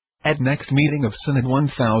 At next meeting of Synod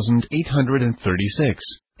 1836,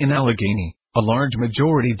 in Allegheny, a large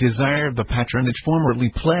majority desired the patronage formerly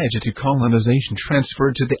pledged to colonization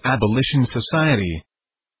transferred to the Abolition Society.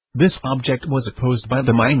 This object was opposed by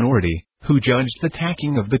the minority, who judged the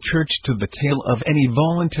tacking of the Church to the tail of any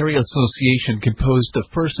voluntary association composed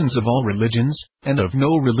of persons of all religions, and of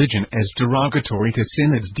no religion, as derogatory to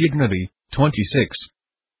Synod's dignity. 26.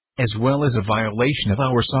 As well as a violation of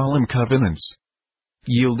our solemn covenants.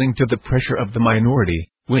 Yielding to the pressure of the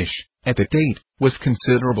minority, which, at the date, was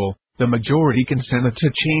considerable, the majority consented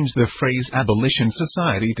to change the phrase Abolition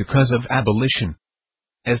Society to Cause of Abolition.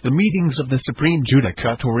 As the meetings of the Supreme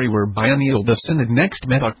Judicatory were biennial, the Synod next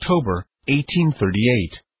met October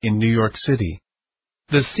 1838, in New York City.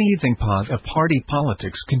 The seething pot of party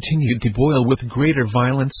politics continued to boil with greater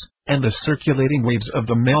violence, and the circulating waves of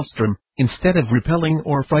the maelstrom, instead of repelling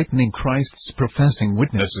or frightening Christ's professing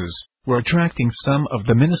witnesses, were attracting some of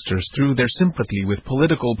the ministers through their sympathy with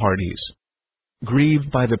political parties.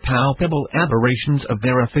 Grieved by the palpable aberrations of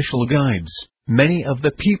their official guides, many of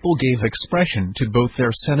the people gave expression to both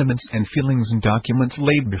their sentiments and feelings in documents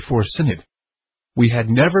laid before Synod. We had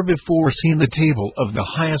never before seen the table of the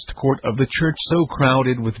highest court of the Church so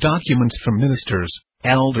crowded with documents from ministers,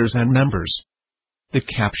 elders and members. The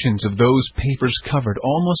captions of those papers covered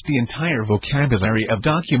almost the entire vocabulary of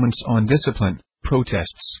documents on discipline,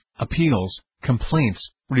 protests, appeals, complaints,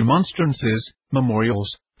 remonstrances,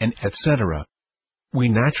 memorials, and etc. We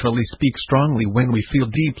naturally speak strongly when we feel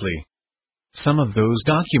deeply. Some of those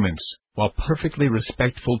documents, while perfectly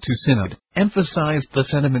respectful to Synod, emphasized the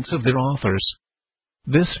sentiments of their authors.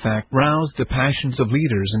 This fact roused the passions of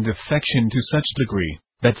leaders and defection to such degree,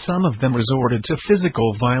 that some of them resorted to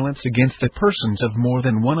physical violence against the persons of more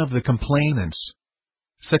than one of the complainants.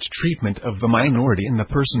 Such treatment of the minority in the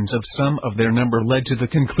persons of some of their number led to the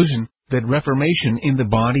conclusion that reformation in the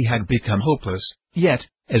body had become hopeless, yet,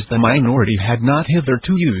 as the minority had not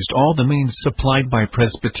hitherto used all the means supplied by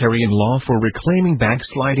Presbyterian law for reclaiming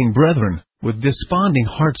backsliding brethren, with desponding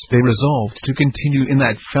hearts they resolved to continue in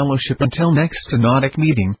that fellowship until next synodic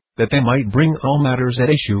meeting, that they might bring all matters at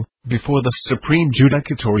issue before the Supreme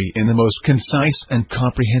Judicatory in the most concise and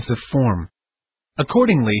comprehensive form.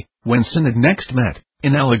 Accordingly, when Synod next met,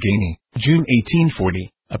 in Allegheny, June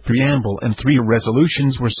 1840, a preamble and 3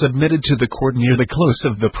 resolutions were submitted to the court near the close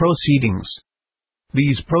of the proceedings.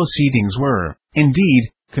 These proceedings were,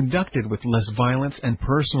 indeed, conducted with less violence and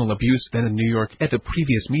personal abuse than in New York at the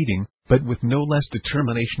previous meeting, but with no less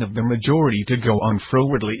determination of the majority to go on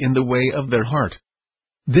frowardly in the way of their heart.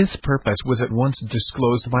 This purpose was at once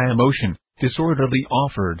disclosed by a motion, disorderly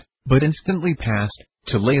offered, but instantly passed,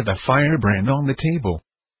 to lay the firebrand on the table.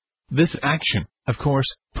 This action, of course,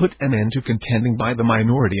 put an end to contending by the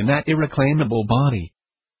minority in that irreclaimable body.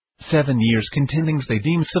 7 years contendings they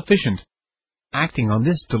deemed sufficient. Acting on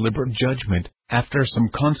this deliberate judgment, after some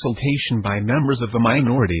consultation by members of the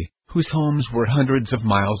minority, whose homes were hundreds of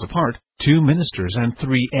miles apart, 2 ministers and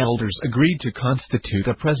 3 elders agreed to constitute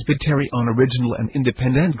a presbytery on original and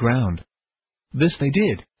independent ground. This they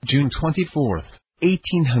did, June 24,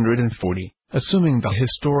 1840, assuming the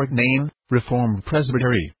historic name, Reformed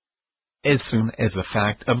Presbytery. As soon as the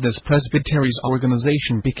fact of this presbytery's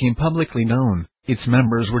organization became publicly known, its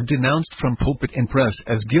members were denounced from pulpit and press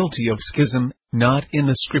as guilty of schism, not in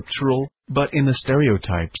the scriptural, but in the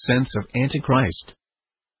stereotype sense of Antichrist.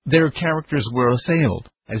 Their characters were assailed,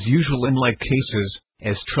 as usual in like cases,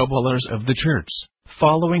 as troublers of the church,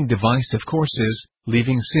 following divisive courses,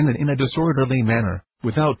 leaving synod in a disorderly manner,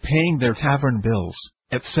 without paying their tavern bills,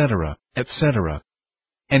 etc., etc.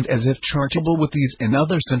 And as if chargeable with these and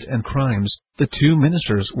other sins and crimes, the 2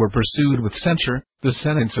 ministers were pursued with censure, the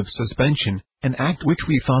sentence of suspension, an act which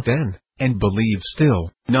we thought then, and believe still,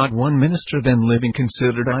 not one minister then living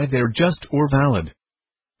considered either just or valid.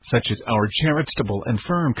 Such is our charitable and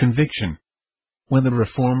firm conviction. When the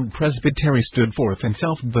Reformed Presbytery stood forth in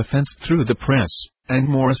self-defense through the press, and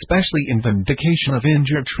more especially in vindication of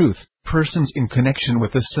injured truth, persons in connection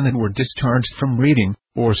with the synod were discharged from reading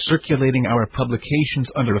or circulating our publications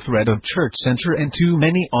under threat of church censure, and too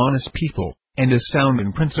many honest people, and as sound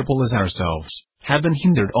in principle as ourselves, have been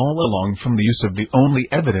hindered all along from the use of the only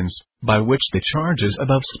evidence by which the charges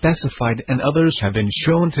above specified and others have been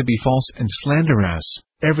shown to be false and slanderous,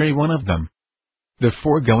 every one of them. The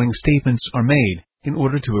foregoing statements are made, in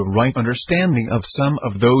order to a right understanding of some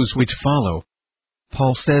of those which follow.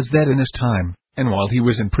 Paul says that in his time, and while he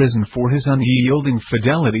was in prison for his unyielding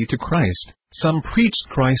fidelity to Christ, some preached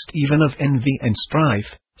Christ even of envy and strife,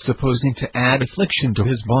 supposing to add affliction to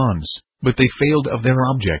his bonds, but they failed of their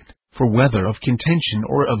object, for whether of contention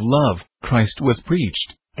or of love, Christ was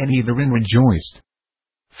preached, and either in rejoiced.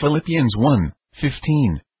 Philippians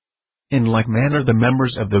 1:15. In like manner the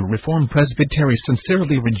members of the Reformed Presbytery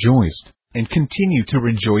sincerely rejoiced, and continue to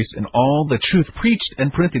rejoice in all the truth preached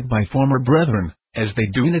and printed by former brethren, as they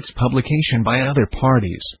do in its publication by other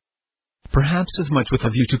parties. Perhaps as much with a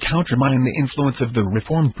view to countermine the influence of the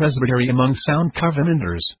Reformed Presbytery among sound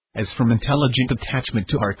Covenanters, as from intelligent attachment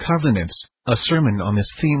to our covenants, a sermon on this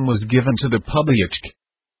theme was given to the public.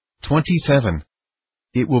 27.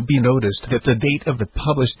 It will be noticed that the date of the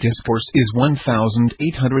published discourse is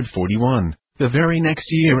 1841, the very next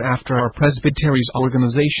year after our presbytery's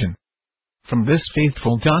organization. From this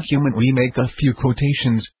faithful document we make a few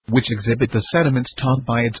quotations, which exhibit the sentiments taught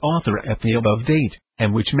by its author at the above date,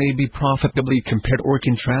 and which may be profitably compared or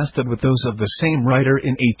contrasted with those of the same writer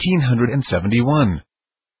in 1871.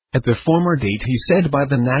 At the former date he said, by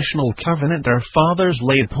the national covenant our fathers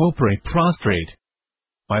laid Popery prostrate.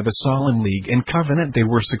 By the solemn league and covenant they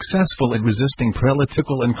were successful in resisting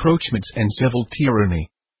prelatical encroachments and civil tyranny.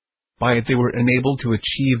 By it they were enabled to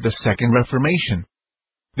achieve the Second Reformation.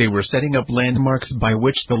 They were setting up landmarks by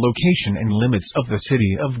which the location and limits of the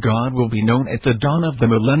city of God will be known at the dawn of the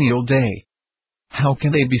millennial day. How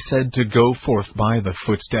can they be said to go forth by the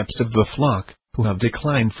footsteps of the flock, who have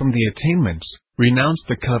declined from the attainments, renounced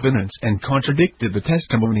the covenants and contradicted the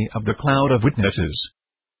testimony of the cloud of witnesses?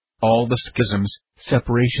 All the schisms,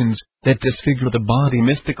 separations, that disfigure the body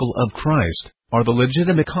mystical of Christ, are the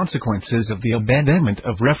legitimate consequences of the abandonment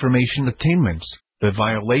of Reformation attainments, the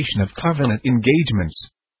violation of covenant engagements.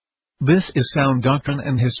 This is sound doctrine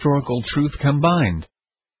and historical truth combined.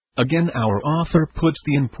 Again our author puts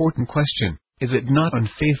the important question, is it not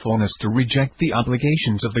unfaithfulness to reject the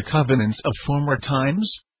obligations of the covenants of former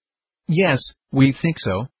times? Yes, we think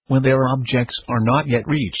so, when their objects are not yet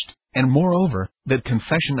reached, and moreover, that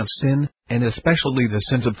confession of sin, and especially the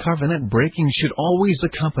sins of covenant breaking, should always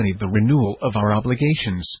accompany the renewal of our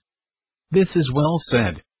obligations. This is well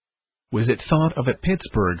said. Was it thought of at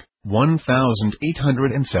Pittsburgh,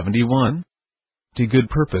 1871? To good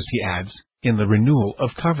purpose he adds, in the renewal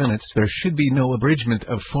of covenants there should be no abridgment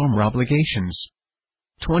of former obligations.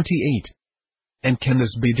 28. And can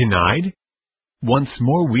this be denied? Once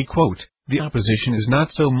more we quote, the opposition is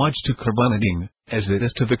not so much to covenanting, as it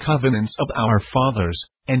is to the covenants of our fathers,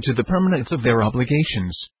 and to the permanence of their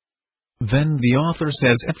obligations. Then the author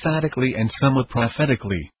says emphatically and somewhat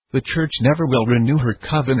prophetically, the Church never will renew her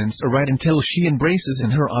covenants aright until she embraces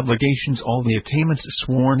in her obligations all the attainments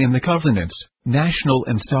sworn in the covenants, national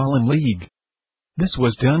and solemn league. This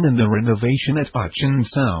was done in the renovation at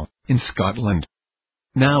Ochensau, in Scotland.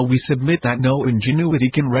 Now we submit that no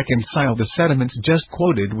ingenuity can reconcile the sentiments just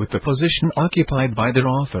quoted with the position occupied by their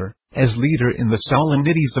author, as leader in the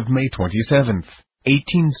solemnities of May 27,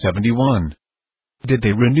 1871. Did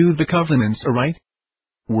they renew the covenants aright?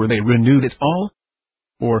 Were they renewed at all?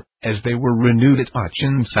 Or, as they were renewed at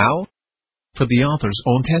Aachen Sao? For the author's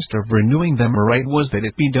own test of renewing them aright was that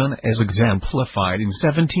it be done as exemplified in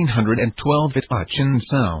 1712 at Aachen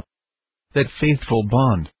Sao. That faithful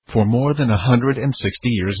bond, for more than 160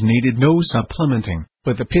 years needed no supplementing,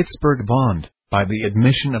 but the Pittsburgh bond, by the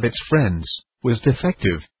admission of its friends, was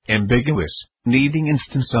defective, ambiguous, needing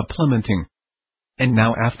instant supplementing. And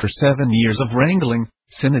now after 7 years of wrangling,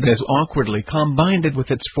 Synod has awkwardly combined it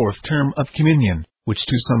with its fourth term of communion, which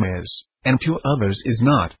to some is, and to others is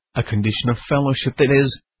not, a condition of fellowship that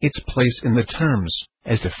is, its place in the terms,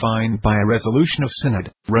 as defined by a resolution of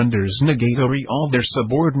Synod, renders negatory all their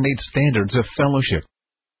subordinate standards of fellowship.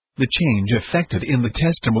 The change effected in the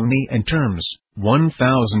testimony and terms,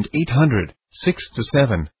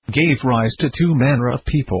 1806-7, gave rise to two manner of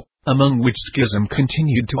people, among which schism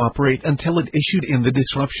continued to operate until it issued in the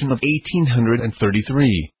disruption of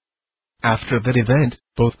 1833. After that event,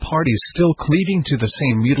 both parties still cleaving to the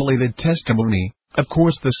same mutilated testimony, of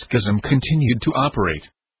course the schism continued to operate.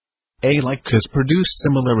 A like cause produced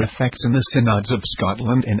similar effects in the synods of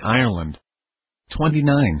Scotland and Ireland.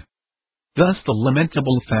 29. Thus the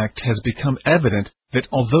lamentable fact has become evident, that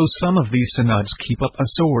although some of these synods keep up a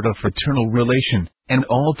sort of fraternal relation, and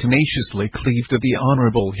all tenaciously cleave to the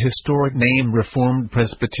honorable historic name Reformed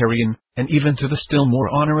Presbyterian, and even to the still more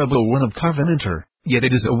honorable one of Covenanter, yet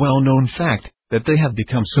it is a well-known fact, that they have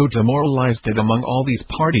become so demoralized that among all these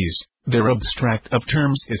parties, their abstract of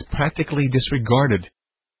terms is practically disregarded.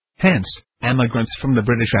 Hence, emigrants from the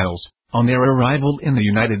British Isles, on their arrival in the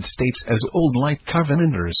United States as Old Light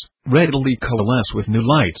Covenanters, readily coalesce with New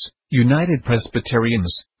Lights, United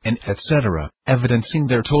Presbyterians, and etc., evidencing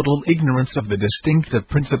their total ignorance of the distinctive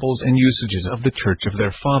principles and usages of the Church of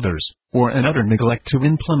their fathers, or an utter neglect to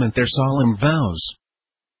implement their solemn vows.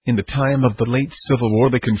 In the time of the late Civil War,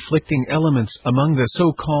 the conflicting elements among the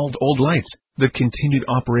so-called Old Lights, the continued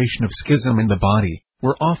operation of schism in the body,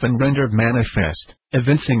 were often rendered manifest,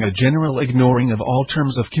 evincing a general ignoring of all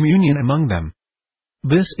terms of communion among them.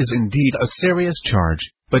 This is indeed a serious charge,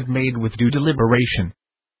 but made with due deliberation.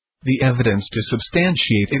 The evidence to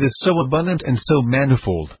substantiate it is so abundant and so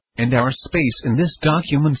manifold, and our space in this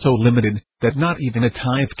document so limited, that not even a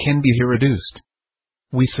tithe can be here reduced.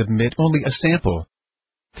 We submit only a sample.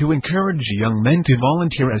 To encourage young men to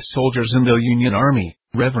volunteer as soldiers in the Union Army,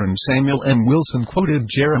 Reverend Samuel M. Wilson quoted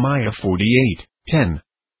Jeremiah 48:10.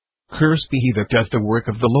 Cursed be he that doth the work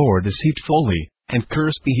of the Lord deceitfully, and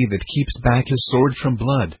cursed be he that keeps back his sword from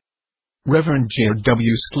blood. Reverend J.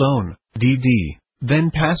 W. Sloan, D.D., then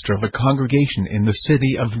pastor of a congregation in the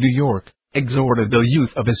city of New York, exhorted the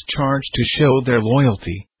youth of his charge to show their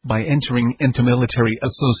loyalty, by entering into military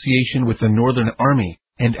association with the Northern Army,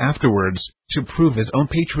 and afterwards, to prove his own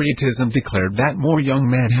patriotism, declared that more young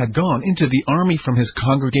men had gone into the army from his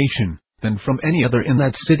congregation, than from any other in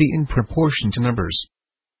that city in proportion to numbers.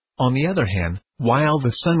 On the other hand, while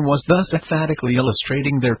the son was thus emphatically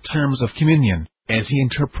illustrating their terms of communion, as he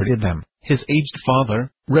interpreted them, his aged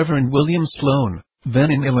father, Reverend William Sloan,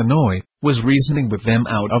 then in Illinois, was reasoning with them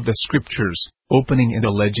out of the Scriptures, opening and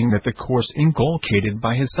alleging that the course inculcated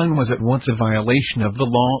by his son was at once a violation of the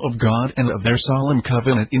law of God and of their solemn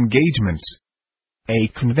covenant engagements. A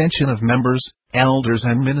convention of members, elders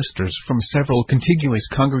and ministers from several contiguous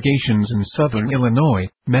congregations in southern Illinois,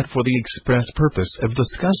 met for the express purpose of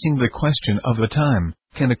discussing the question of the time: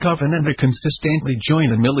 can a covenanter consistently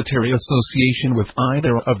join a military association with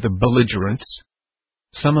either of the belligerents?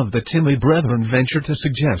 Some of the timid brethren ventured to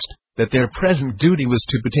suggest that their present duty was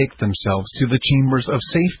to betake themselves to the chambers of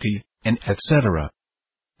safety, and etc.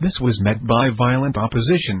 This was met by violent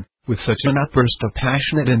opposition, with such an outburst of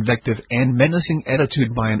passionate invective and menacing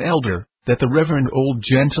attitude by an elder, that the reverend old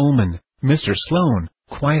gentleman, Mr. Sloan,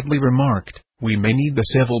 quietly remarked, "We may need the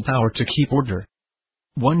civil power to keep order."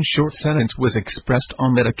 One short sentence was expressed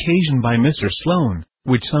on that occasion by Mr. Sloan,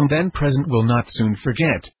 which some then present will not soon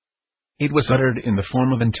forget. It was uttered in the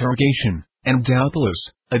form of interrogation, and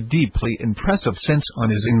doubtless, a deeply impressive sense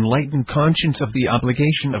on his enlightened conscience of the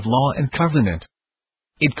obligation of law and covenant.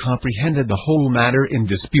 It comprehended the whole matter in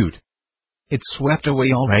dispute. It swept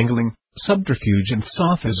away all wrangling, subterfuge and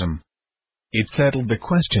sophism. It settled the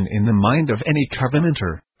question in the mind of any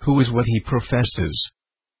covenanter, who is what he professes.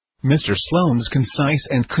 Mr. Sloan's concise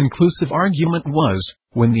and conclusive argument was,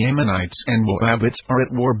 when the Ammonites and Moabites are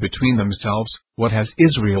at war between themselves, what has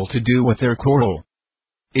Israel to do with their quarrel?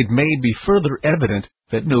 It may be further evident,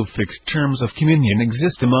 that no fixed terms of communion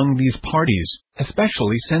exist among these parties,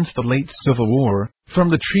 especially since the late Civil War, from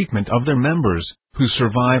the treatment of their members, who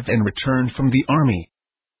survived and returned from the army.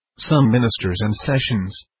 Some ministers and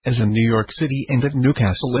sessions, as in New York City and at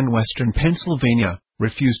Newcastle in western Pennsylvania,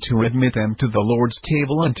 refused to admit them to the Lord's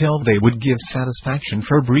table until they would give satisfaction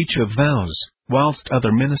for breach of vows, whilst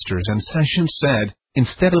other ministers and sessions said,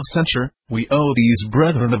 instead of censure, we owe these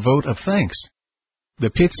brethren a vote of thanks. The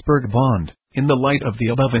Pittsburgh Bond, in the light of the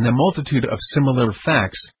above and a multitude of similar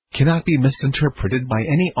facts, cannot be misinterpreted by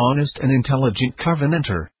any honest and intelligent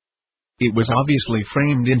covenanter. It was obviously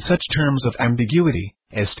framed in such terms of ambiguity,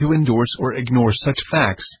 as to endorse or ignore such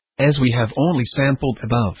facts, as we have only sampled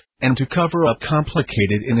above, and to cover up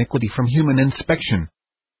complicated iniquity from human inspection.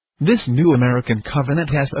 This new American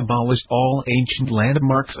covenant has abolished all ancient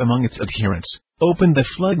landmarks among its adherents, opened the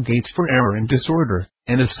floodgates for error and disorder,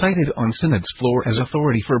 and is cited on Synod's floor as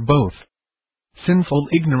authority for both. Sinful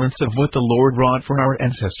ignorance of what the Lord wrought for our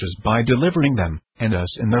ancestors by delivering them, and us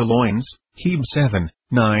in their loins, Hebrews 7,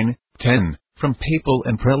 9, 10, from papal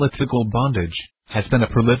and prelatical bondage, has been a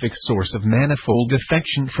prolific source of manifold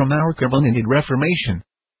defection from our covenanted Reformation.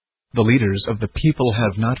 The leaders of the people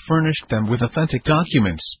have not furnished them with authentic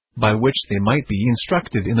documents, by which they might be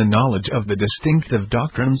instructed in the knowledge of the distinctive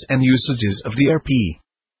doctrines and usages of the R.P.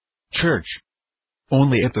 Church.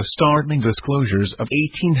 Only at the startling disclosures of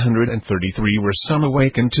 1833 were some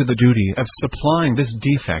awakened to the duty of supplying this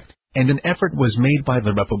defect, and an effort was made by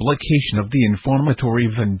the republication of the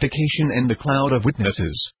informatory Vindication and the Cloud of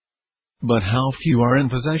Witnesses. But how few are in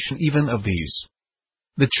possession even of these?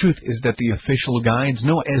 The truth is that the official guides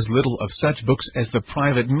know as little of such books as the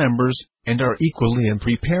private members, and are equally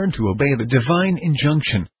unprepared to obey the divine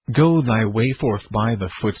injunction, "Go thy way forth by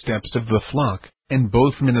the footsteps of the flock," and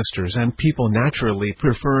both ministers and people naturally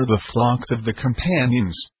prefer the flocks of the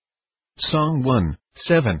companions. Song 1,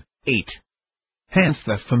 7, 8. Hence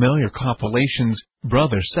the familiar compilations,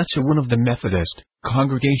 Brother such a one of the Methodist,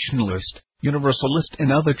 Congregationalist, Universalist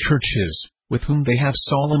and other churches, with whom they have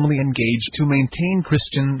solemnly engaged to maintain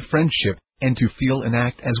Christian friendship, and to feel and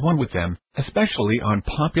act as one with them, especially on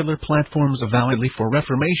popular platforms avowedly for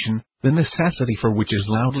Reformation, the necessity for which is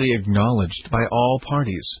loudly acknowledged by all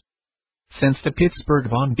parties. Since the Pittsburgh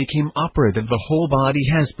Bond became operative, the whole body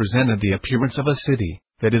has presented the appearance of a city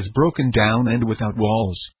that is broken down and without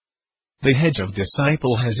walls. The hedge of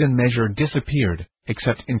disciple has in measure disappeared,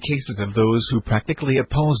 except in cases of those who practically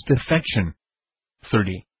oppose defection.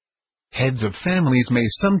 30. Heads of families may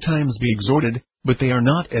sometimes be exhorted, but they are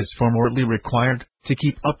not as formally required, to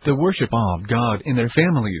keep up the worship of God in their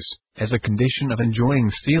families, as a condition of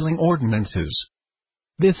enjoying sealing ordinances.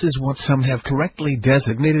 This is what some have correctly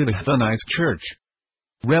designated a heathenized church.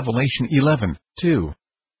 Revelation 11, 2.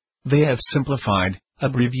 They have simplified,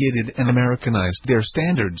 abbreviated and Americanized their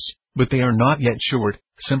standards, but they are not yet short,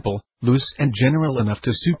 simple, loose and general enough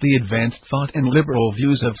to suit the advanced thought and liberal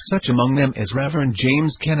views of such among them as Reverend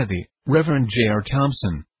James Kennedy, Reverend J.R.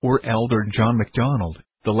 Thompson, or Elder John MacDonald,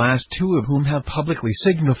 the last two of whom have publicly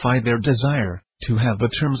signified their desire to have the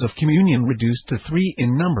terms of communion reduced to 3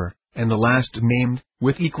 in number, and the last named,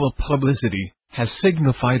 with equal publicity, has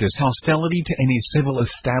signified his hostility to any civil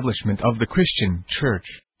establishment of the Christian Church,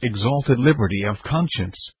 exalted liberty of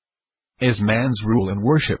conscience as man's rule and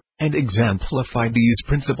worship, and exemplified these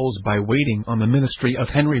principles by waiting on the ministry of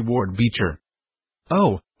Henry Ward Beecher.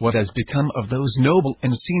 Oh, what has become of those noble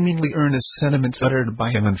and seemingly earnest sentiments uttered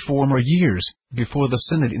by him in former years, before the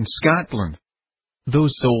Synod in Scotland?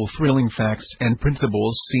 Those soul-thrilling facts and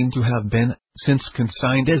principles seem to have been, since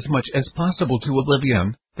consigned as much as possible to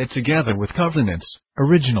oblivion, that together with covenants,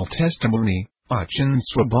 original testimony,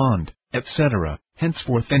 Auchinleck bond, etc.,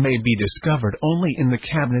 henceforth they may be discovered only in the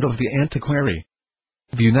cabinet of the antiquary.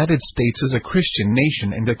 The United States is a Christian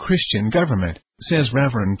nation and a Christian government, says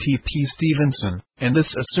Reverend T.P. Stevenson, and this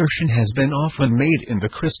assertion has been often made in the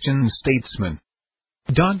Christian Statesman.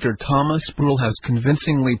 Dr. Thomas Sproul has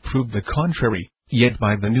convincingly proved the contrary, yet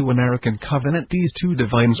by the new American covenant these two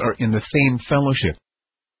divines are in the same fellowship.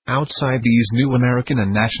 Outside these new American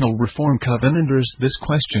and National Reform covenanters, this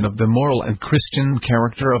question of the moral and Christian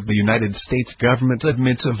character of the United States government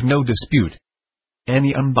admits of no dispute.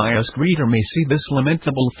 Any unbiased reader may see this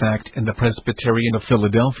lamentable fact in the Presbyterian of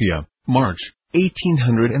Philadelphia, March,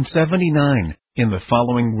 1879, in the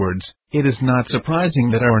following words: "It is not surprising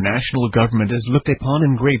that our national government is looked upon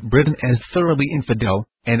in Great Britain as thoroughly infidel,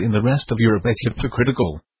 and in the rest of Europe as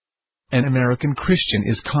hypocritical. An American Christian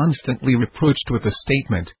is constantly reproached with the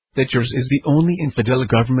statement that yours is the only infidel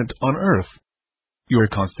government on earth. Your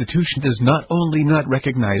Constitution does not only not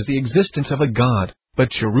recognize the existence of a God, but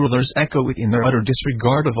your rulers echo it in their utter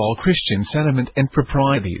disregard of all Christian sentiment and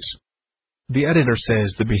proprieties. The editor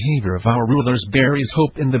says the behavior of our rulers buries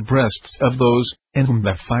hope in the breasts of those in whom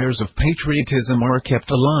the fires of patriotism are kept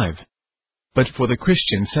alive. But for the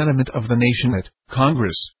Christian sentiment of the nation at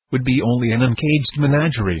Congress would be only an uncaged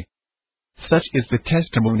menagerie. Such is the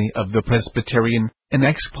testimony of the Presbyterian, an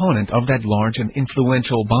exponent of that large and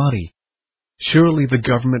influential body. Surely the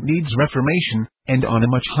government needs reformation, and on a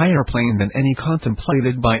much higher plane than any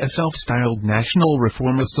contemplated by a self-styled National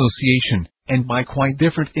Reform Association, and by quite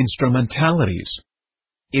different instrumentalities.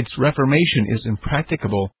 Its reformation is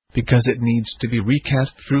impracticable, because it needs to be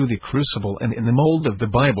recast through the crucible and in the mold of the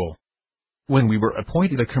Bible. When we were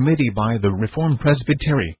appointed a committee by the Reformed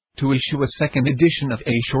Presbytery, to issue a second edition of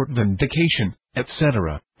A Short Vindication,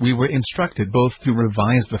 etc., we were instructed both to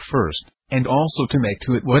revise the first, and also to make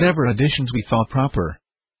to it whatever additions we thought proper.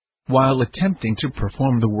 While attempting to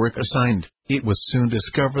perform the work assigned, it was soon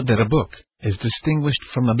discovered that a book, as distinguished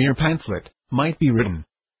from a mere pamphlet, might be written.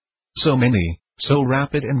 So many, so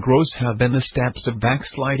rapid and gross have been the steps of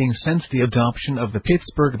backsliding since the adoption of the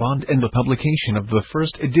Pittsburgh Bond and the publication of the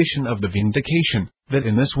first edition of the Vindication, that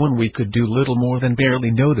in this one we could do little more than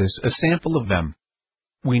barely notice a sample of them.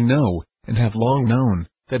 We know, and have long known,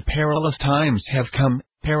 that perilous times have come,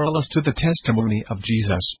 perilous to the testimony of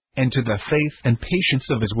Jesus, and to the faith and patience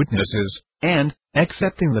of his witnesses, and,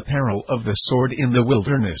 excepting the peril of the sword in the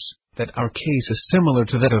wilderness, that our case is similar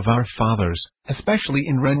to that of our fathers, especially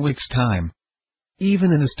in Renwick's time.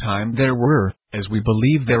 Even in his time there were, as we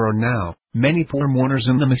believe there are now, many poor mourners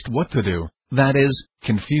in the midst what to do, that is,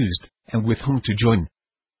 confused, and with whom to join.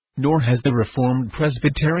 Nor has the Reformed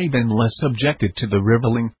Presbytery been less subjected to the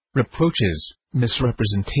ribbling, reproaches,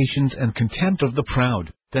 misrepresentations and contempt of the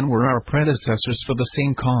proud, than were our predecessors for the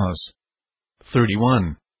same cause.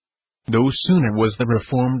 31. No sooner was the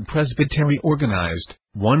Reformed Presbytery organized,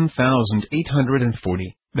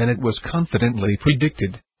 1840, than it was confidently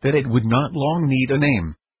predicted that it would not long need a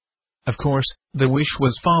name. Of course, the wish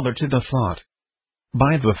was father to the thought.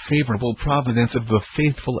 By the favorable providence of the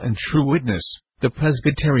faithful and true witness, the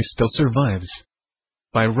Presbytery still survives.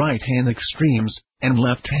 By right-hand extremes, and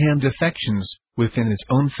left-hand defections, within its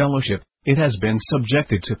own fellowship, it has been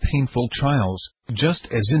subjected to painful trials, just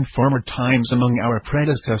as in former times among our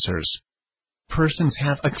predecessors. Persons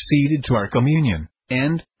have acceded to our communion,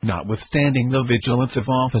 and, notwithstanding the vigilance of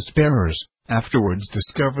office-bearers, afterwards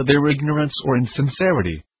discover their ignorance or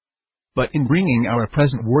insincerity. But in bringing our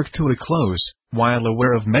present work to a close, while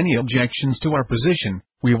aware of many objections to our position,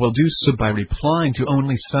 we will do so by replying to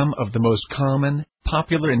only some of the most common,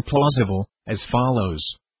 popular and plausible, as follows.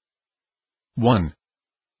 1.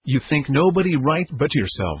 You think nobody right but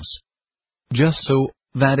yourselves. Just so,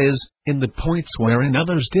 that is, in the points wherein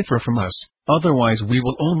others differ from us, otherwise we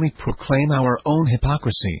will only proclaim our own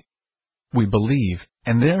hypocrisy. We believe,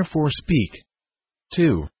 and therefore speak.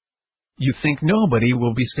 2. You think nobody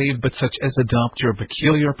will be saved but such as adopt your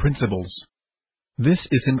peculiar principles. This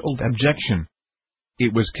is an old objection.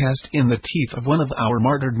 It was cast in the teeth of one of our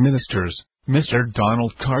martyred ministers, Mr.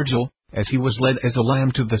 Donald Cargill, as he was led as a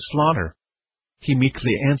lamb to the slaughter. He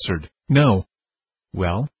meekly answered, No.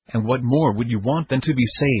 Well, and what more would you want than to be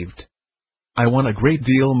saved? I want a great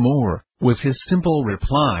deal more, was his simple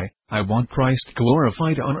reply. I want Christ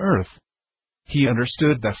glorified on earth. He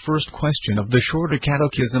understood the first question of the Shorter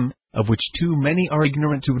Catechism, of which too many are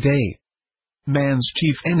ignorant today. Man's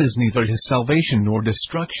chief end is neither his salvation nor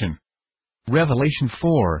destruction. Revelation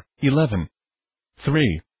 4:11.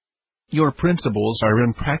 3. Your principles are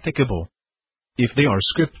impracticable. If they are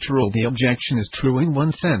scriptural, the objection is true in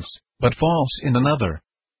one sense, but false in another.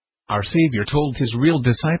 Our Savior told his real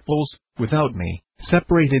disciples, Without me,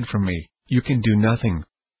 separated from me, you can do nothing.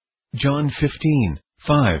 John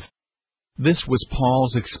 15:5. This was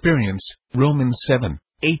Paul's experience, Romans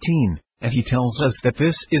 7:18, and he tells us that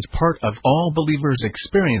this is part of all believers'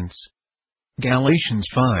 experience. Galatians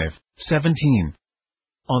 5:17.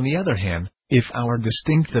 On the other hand, if our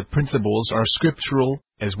distinctive principles are scriptural,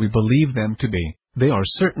 as we believe them to be, they are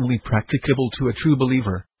certainly practicable to a true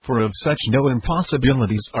believer, for of such no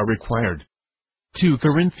impossibilities are required. 2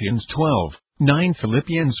 Corinthians 12:9,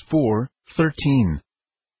 Philippians 4:13.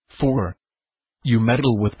 4. You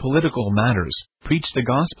meddle with political matters, preach the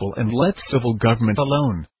gospel and let civil government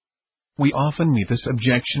alone. We often meet this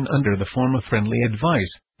objection under the form of friendly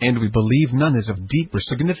advice, and we believe none is of deeper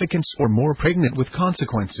significance or more pregnant with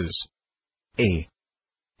consequences. A.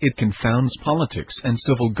 It confounds politics and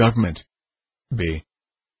civil government. B.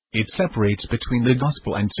 It separates between the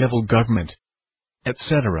gospel and civil government,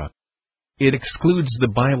 etc. It excludes the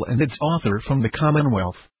Bible and its author from the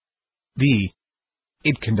commonwealth. D.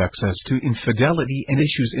 it conducts us to infidelity and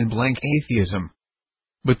issues in blank atheism.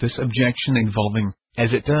 But this objection involving,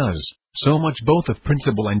 as it does, so much both of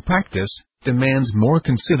principle and practice, demands more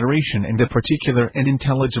consideration and a particular and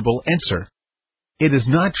intelligible answer. It is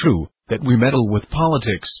not true that we meddle with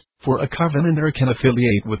politics, for a Covenanter can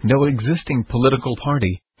affiliate with no existing political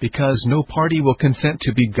party, because no party will consent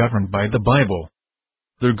to be governed by the Bible.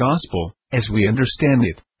 The Gospel, as we understand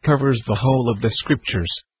it, covers the whole of the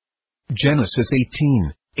Scriptures. Genesis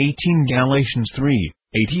 18:18, Galatians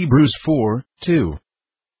 3:8, Hebrews 4:2.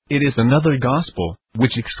 It is another gospel,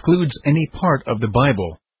 which excludes any part of the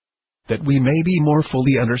Bible. That we may be more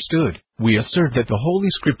fully understood, we assert that the Holy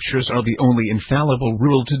Scriptures are the only infallible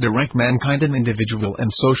rule to direct mankind in individual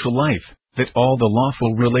and social life, that all the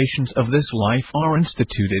lawful relations of this life are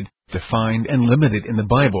instituted, defined and limited in the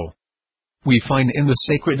Bible. We find in the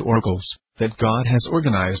sacred oracles, that God has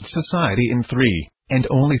organized society in three, and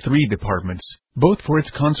only three departments, both for its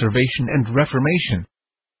conservation and reformation.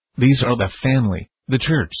 These are the family, the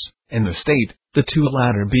church, and the state, the two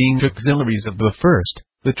latter being auxiliaries of the first,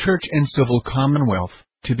 the church and civil commonwealth,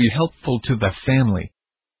 to be helpful to the family.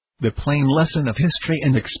 The plain lesson of history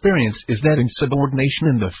and experience is that insubordination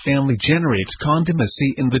in the family generates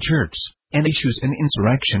contumacy in the church, and issues in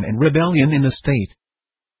insurrection and rebellion in the state.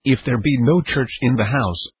 If there be no church in the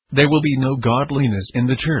house, there will be no godliness in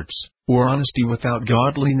the church, or honesty without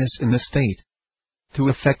godliness in the state. To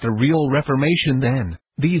effect a real reformation then,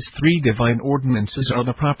 these three divine ordinances are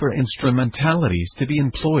the proper instrumentalities to be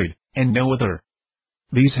employed, and no other.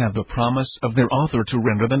 These have the promise of their author to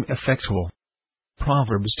render them effectual.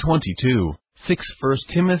 Proverbs 22:6, 1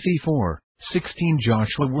 Timothy 4:16,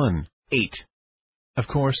 Joshua 1:8. Of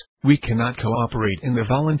course, we cannot cooperate in the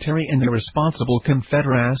voluntary and irresponsible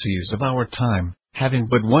confederacies of our time, having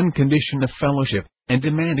but one condition of fellowship, and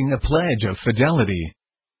demanding a pledge of fidelity.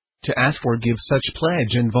 To ask or give such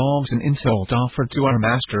pledge involves an insult offered to our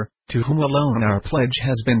Master, to whom alone our pledge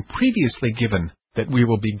has been previously given, that we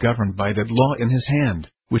will be governed by that law in His hand,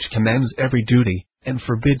 which commends every duty, and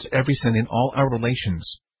forbids every sin in all our relations.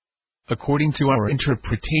 According to our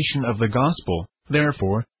interpretation of the Gospel,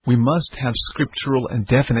 therefore, we must have scriptural and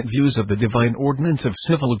definite views of the divine ordinance of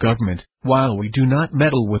civil government, while we do not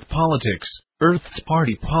meddle with politics, earth's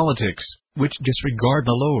party politics, which disregard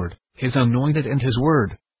the Lord, His anointed and His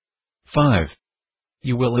word. 5.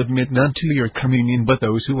 You will admit none to your communion but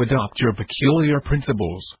those who adopt your peculiar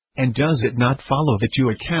principles, and does it not follow that you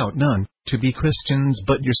account none to be Christians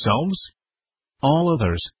but yourselves? All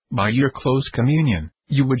others, by your close communion,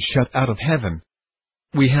 you would shut out of heaven.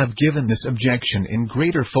 We have given this objection in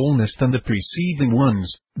greater fullness than the preceding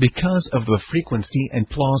ones, because of the frequency and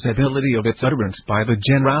plausibility of its utterance by the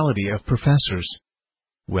generality of professors.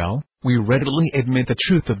 Well, we readily admit the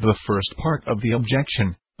truth of the first part of the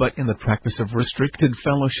objection, but in the practice of restricted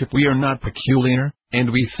fellowship we are not peculiar,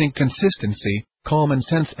 and we think consistency, common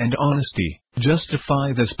sense and honesty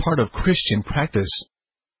justify this part of Christian practice.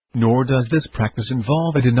 Nor does this practice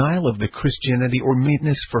involve a denial of the Christianity or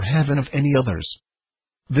meetness for heaven of any others.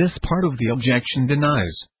 This part of the objection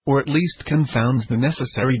denies, or at least confounds the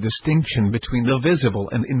necessary distinction between the visible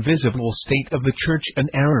and invisible state of the Church, an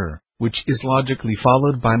error, which is logically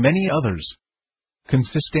followed by many others.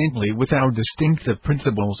 Consistently with our distinctive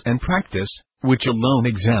principles and practice, which alone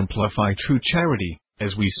exemplify true charity,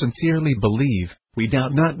 as we sincerely believe, we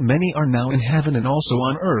doubt not many are now in heaven and also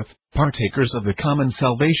on earth, partakers of the common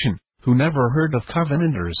salvation, who never heard of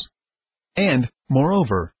Covenanters. And,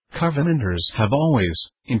 moreover, Covenanters have always,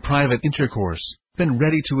 in private intercourse, been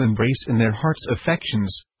ready to embrace in their hearts'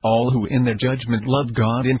 affections all who in their judgment love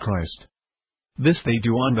God in Christ. This they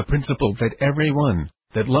do on the principle that every one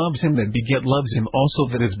that loves Him that beget loves Him also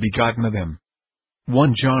that is begotten of Him.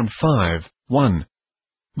 1 John 5:1.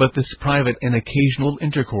 But this private and occasional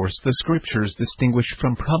intercourse the Scriptures distinguish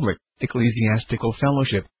from public, ecclesiastical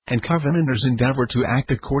fellowship, and Covenanters endeavor to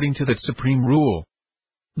act according to that supreme rule.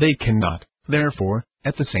 They cannot, therefore,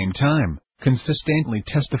 at the same time, consistently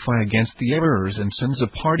testify against the errors and sins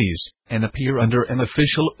of parties, and appear under an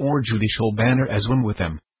official or judicial banner as one with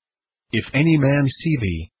them. If any man see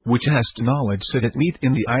thee, which hast knowledge, sit at meat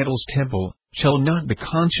in the idol's temple, shall not the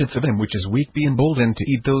conscience of him which is weak be emboldened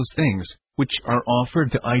to eat those things which are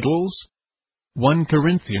offered to idols? 1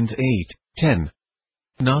 Corinthians 8:10.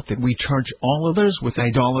 Not that we charge all others with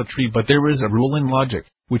idolatry, but there is a rule in logic,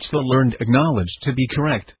 which the learned acknowledge to be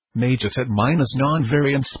correct: majus et minus non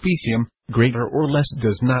variam speciem, greater or less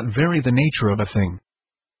does not vary the nature of a thing.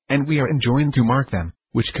 And we are enjoined to mark them,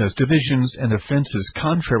 which cause divisions and offenses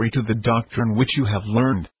contrary to the doctrine which you have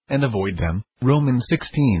learned, and avoid them. Romans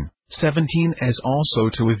 16:17. As also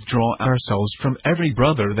to withdraw ourselves from every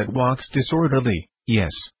brother that walks disorderly,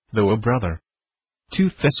 yes, though a brother.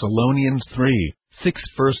 2 Thessalonians 3:6,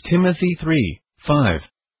 1 Timothy 3:5.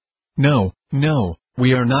 No,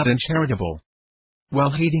 we are not uncharitable.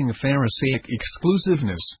 While hating a Pharisaic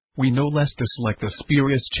exclusiveness, we no less dislike the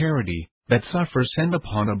spurious charity that suffers send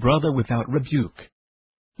upon a brother without rebuke.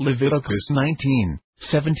 Leviticus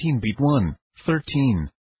 19:17-1:13.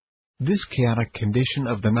 This chaotic condition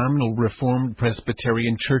of the nominal Reformed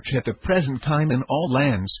Presbyterian Church at the present time in all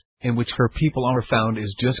lands in which her people are found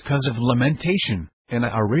is just cause of lamentation, and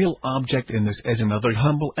our real object in this, as in other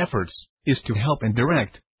humble efforts, is to help and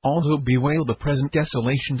direct all who bewail the present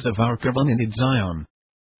desolations of our covenanted Zion.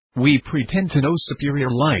 We pretend to no superior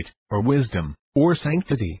light, or wisdom, or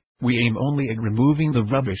sanctity. We aim only at removing the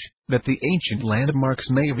rubbish, that the ancient landmarks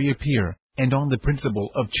may reappear, and on the principle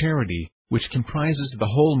of charity, which comprises the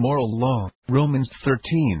whole moral law, Romans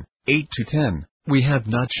 13:8-10, we have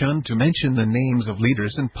not shunned to mention the names of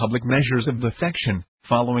leaders and public measures of affection,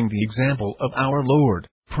 following the example of our Lord,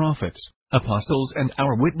 prophets, apostles and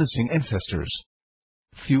our witnessing ancestors.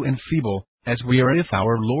 Few and feeble, as we are, if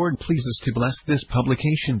our Lord pleases to bless this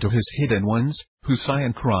publication to his hidden ones, who sigh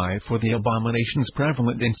and cry for the abominations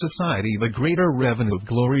prevalent in society, the greater revenue of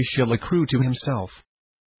glory shall accrue to himself.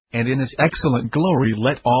 And in his excellent glory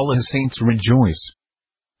let all his saints rejoice.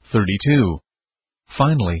 32.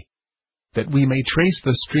 Finally, that we may trace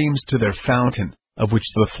the streams to their fountain, of which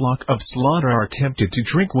the flock of slaughter are tempted to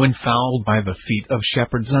drink when fouled by the feet of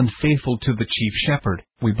shepherds unfaithful to the chief shepherd,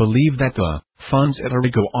 we believe that the fons et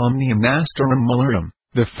origo omnium nastrorum mulorum,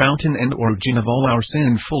 the fountain and origin of all our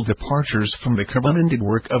sinful departures from the covenanted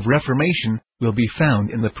work of reformation, will be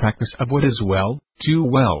found in the practice of what is too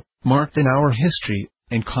well, marked in our history,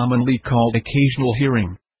 and commonly called occasional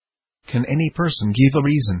hearing. Can any person give a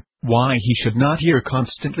reason why he should not hear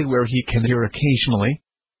constantly where he can hear occasionally?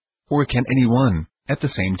 Or can anyone, at the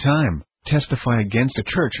same time, testify against a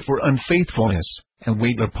church for unfaithfulness, and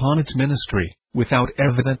wait upon its ministry, without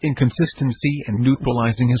evident inconsistency and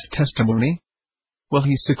neutralizing his testimony? Will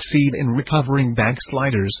he succeed in recovering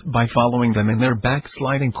backsliders by following them in their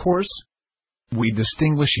backsliding course? We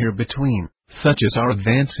distinguish here between such as are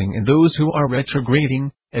advancing and those who are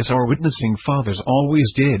retrograding, as our witnessing fathers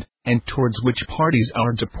always did, and towards which parties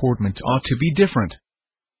our deportment ought to be different.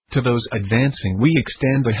 To those advancing we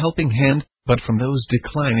extend the helping hand, but from those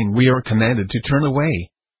declining we are commanded to turn away.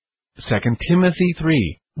 2 Timothy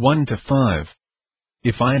 3:1-5.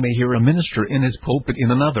 If I may hear a minister in his pulpit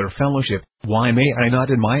in another fellowship, why may I not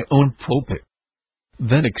in my own pulpit?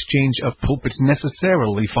 Then exchange of pulpits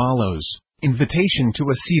necessarily follows, invitation to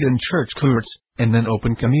a seat in church courts, and then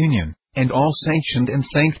open communion, and all sanctioned and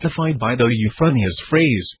sanctified by the euphonious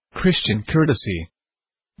phrase, Christian courtesy.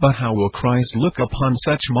 But how will Christ look upon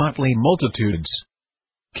such motley multitudes?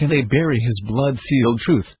 Can they bury his blood-sealed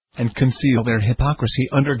truth, and conceal their hypocrisy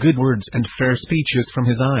under good words and fair speeches from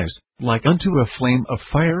his eyes, like unto a flame of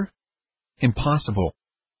fire? Impossible.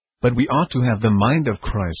 But we ought to have the mind of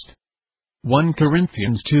Christ. 1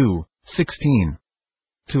 Corinthians 2:16.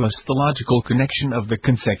 To us the logical connection of the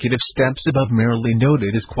consecutive steps above merely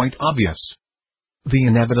noted is quite obvious. The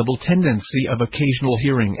inevitable tendency of occasional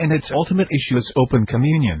hearing and its ultimate issue is open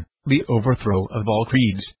communion, the overthrow of all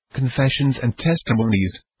creeds, confessions and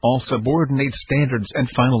testimonies, all subordinate standards and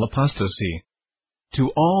final apostasy.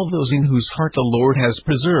 To all those in whose heart the Lord has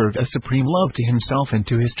preserved a supreme love to himself and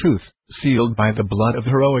to his truth, sealed by the blood of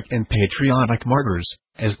heroic and patriotic martyrs,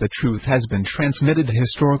 as the truth has been transmitted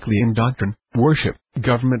historically in doctrine, worship,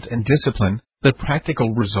 government and discipline, the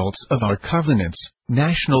practical results of our covenants,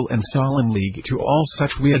 national and solemn league, to all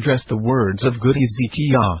such we address the words of good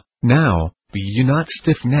Ezekiel, now, be ye not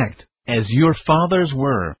stiff-necked, as your fathers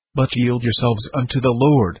were, but yield yourselves unto the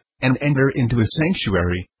Lord, and enter into his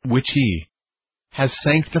sanctuary, which he has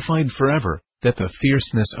sanctified forever, that the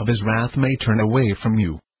fierceness of his wrath may turn away from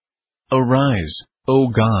you. Arise, O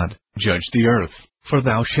God, judge the earth, for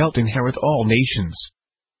thou shalt inherit all nations.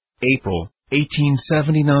 April,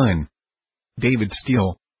 1879. David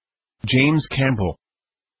Steele. James Campbell.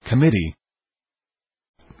 Committee.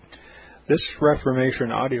 This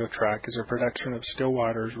Reformation audio track is a production of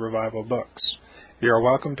Stillwater's Revival Books. You are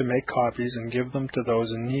welcome to make copies and give them to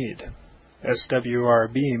those in need.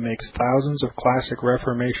 SWRB makes thousands of classic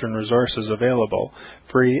Reformation resources available,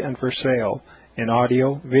 free and for sale, in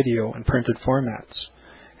audio, video, and printed formats.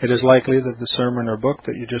 It is likely that the sermon or book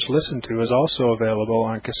that you just listened to is also available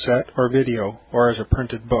on cassette or video, or as a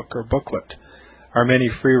printed book or booklet. Our many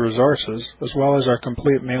free resources, as well as our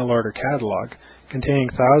complete mail-order catalog, containing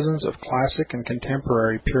thousands of classic and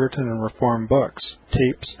contemporary Puritan and Reformed books,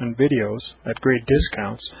 tapes, and videos at great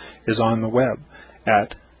discounts, is on the web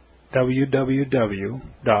at www.swrb.org.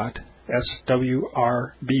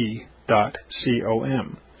 swrb.com.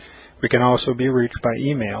 We can also be reached by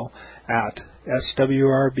email at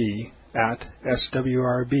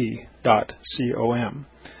swrb@swrb.com,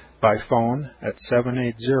 by phone at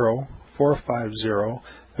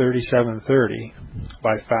 780-450-3730,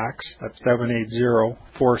 by fax at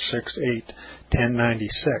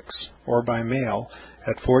 780-468-1096, or by mail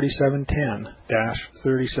at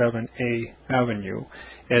 4710-37A Avenue,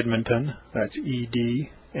 Edmonton, that's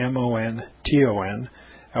Edmonton,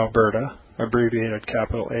 Alberta, abbreviated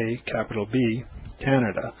capital A, capital B,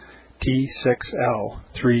 Canada,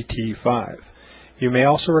 T6L3T5. You may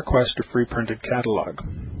also request a free printed catalog.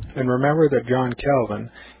 And remember that John Calvin,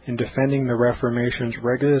 in defending the Reformation's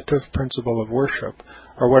regulative principle of worship,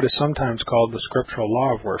 or what is sometimes called the scriptural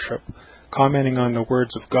law of worship, commenting on the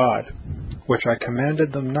words of God, which I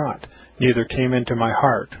commanded them not, neither came into my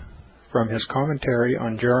heart, from his commentary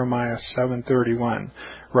on Jeremiah 7:31,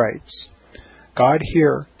 writes, God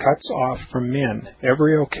here cuts off from men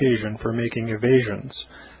every occasion for making evasions,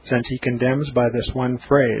 since he condemns by this one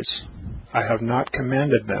phrase, I have not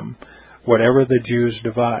commanded them, whatever the Jews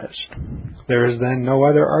devised. There is then no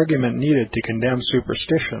other argument needed to condemn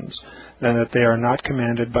superstitions than that they are not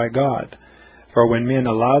commanded by God. For when men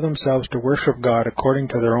allow themselves to worship God according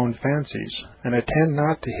to their own fancies, and attend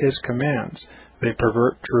not to his commands, they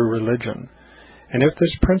pervert true religion. And if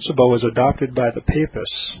this principle was adopted by the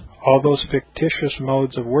Papists, all those fictitious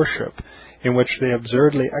modes of worship in which they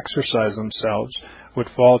absurdly exercise themselves would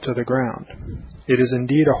fall to the ground. It is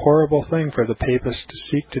indeed a horrible thing for the Papists to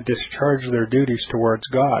seek to discharge their duties towards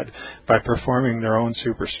God by performing their own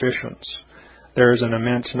superstitions. There is an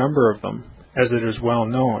immense number of them, as it is well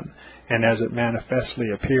known, and as it manifestly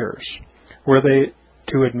appears. Were they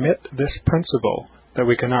to admit this principle, that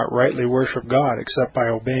we cannot rightly worship God except by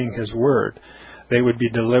obeying his word, they would be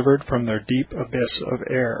delivered from their deep abyss of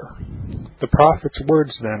error. The prophet's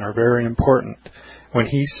words, then, are very important, when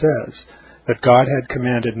he says that God had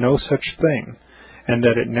commanded no such thing, and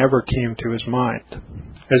that it never came to his mind,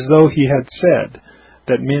 as though he had said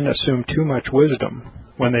that men assume too much wisdom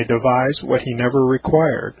when they devise what he never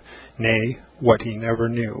required, nay, what he never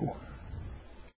knew.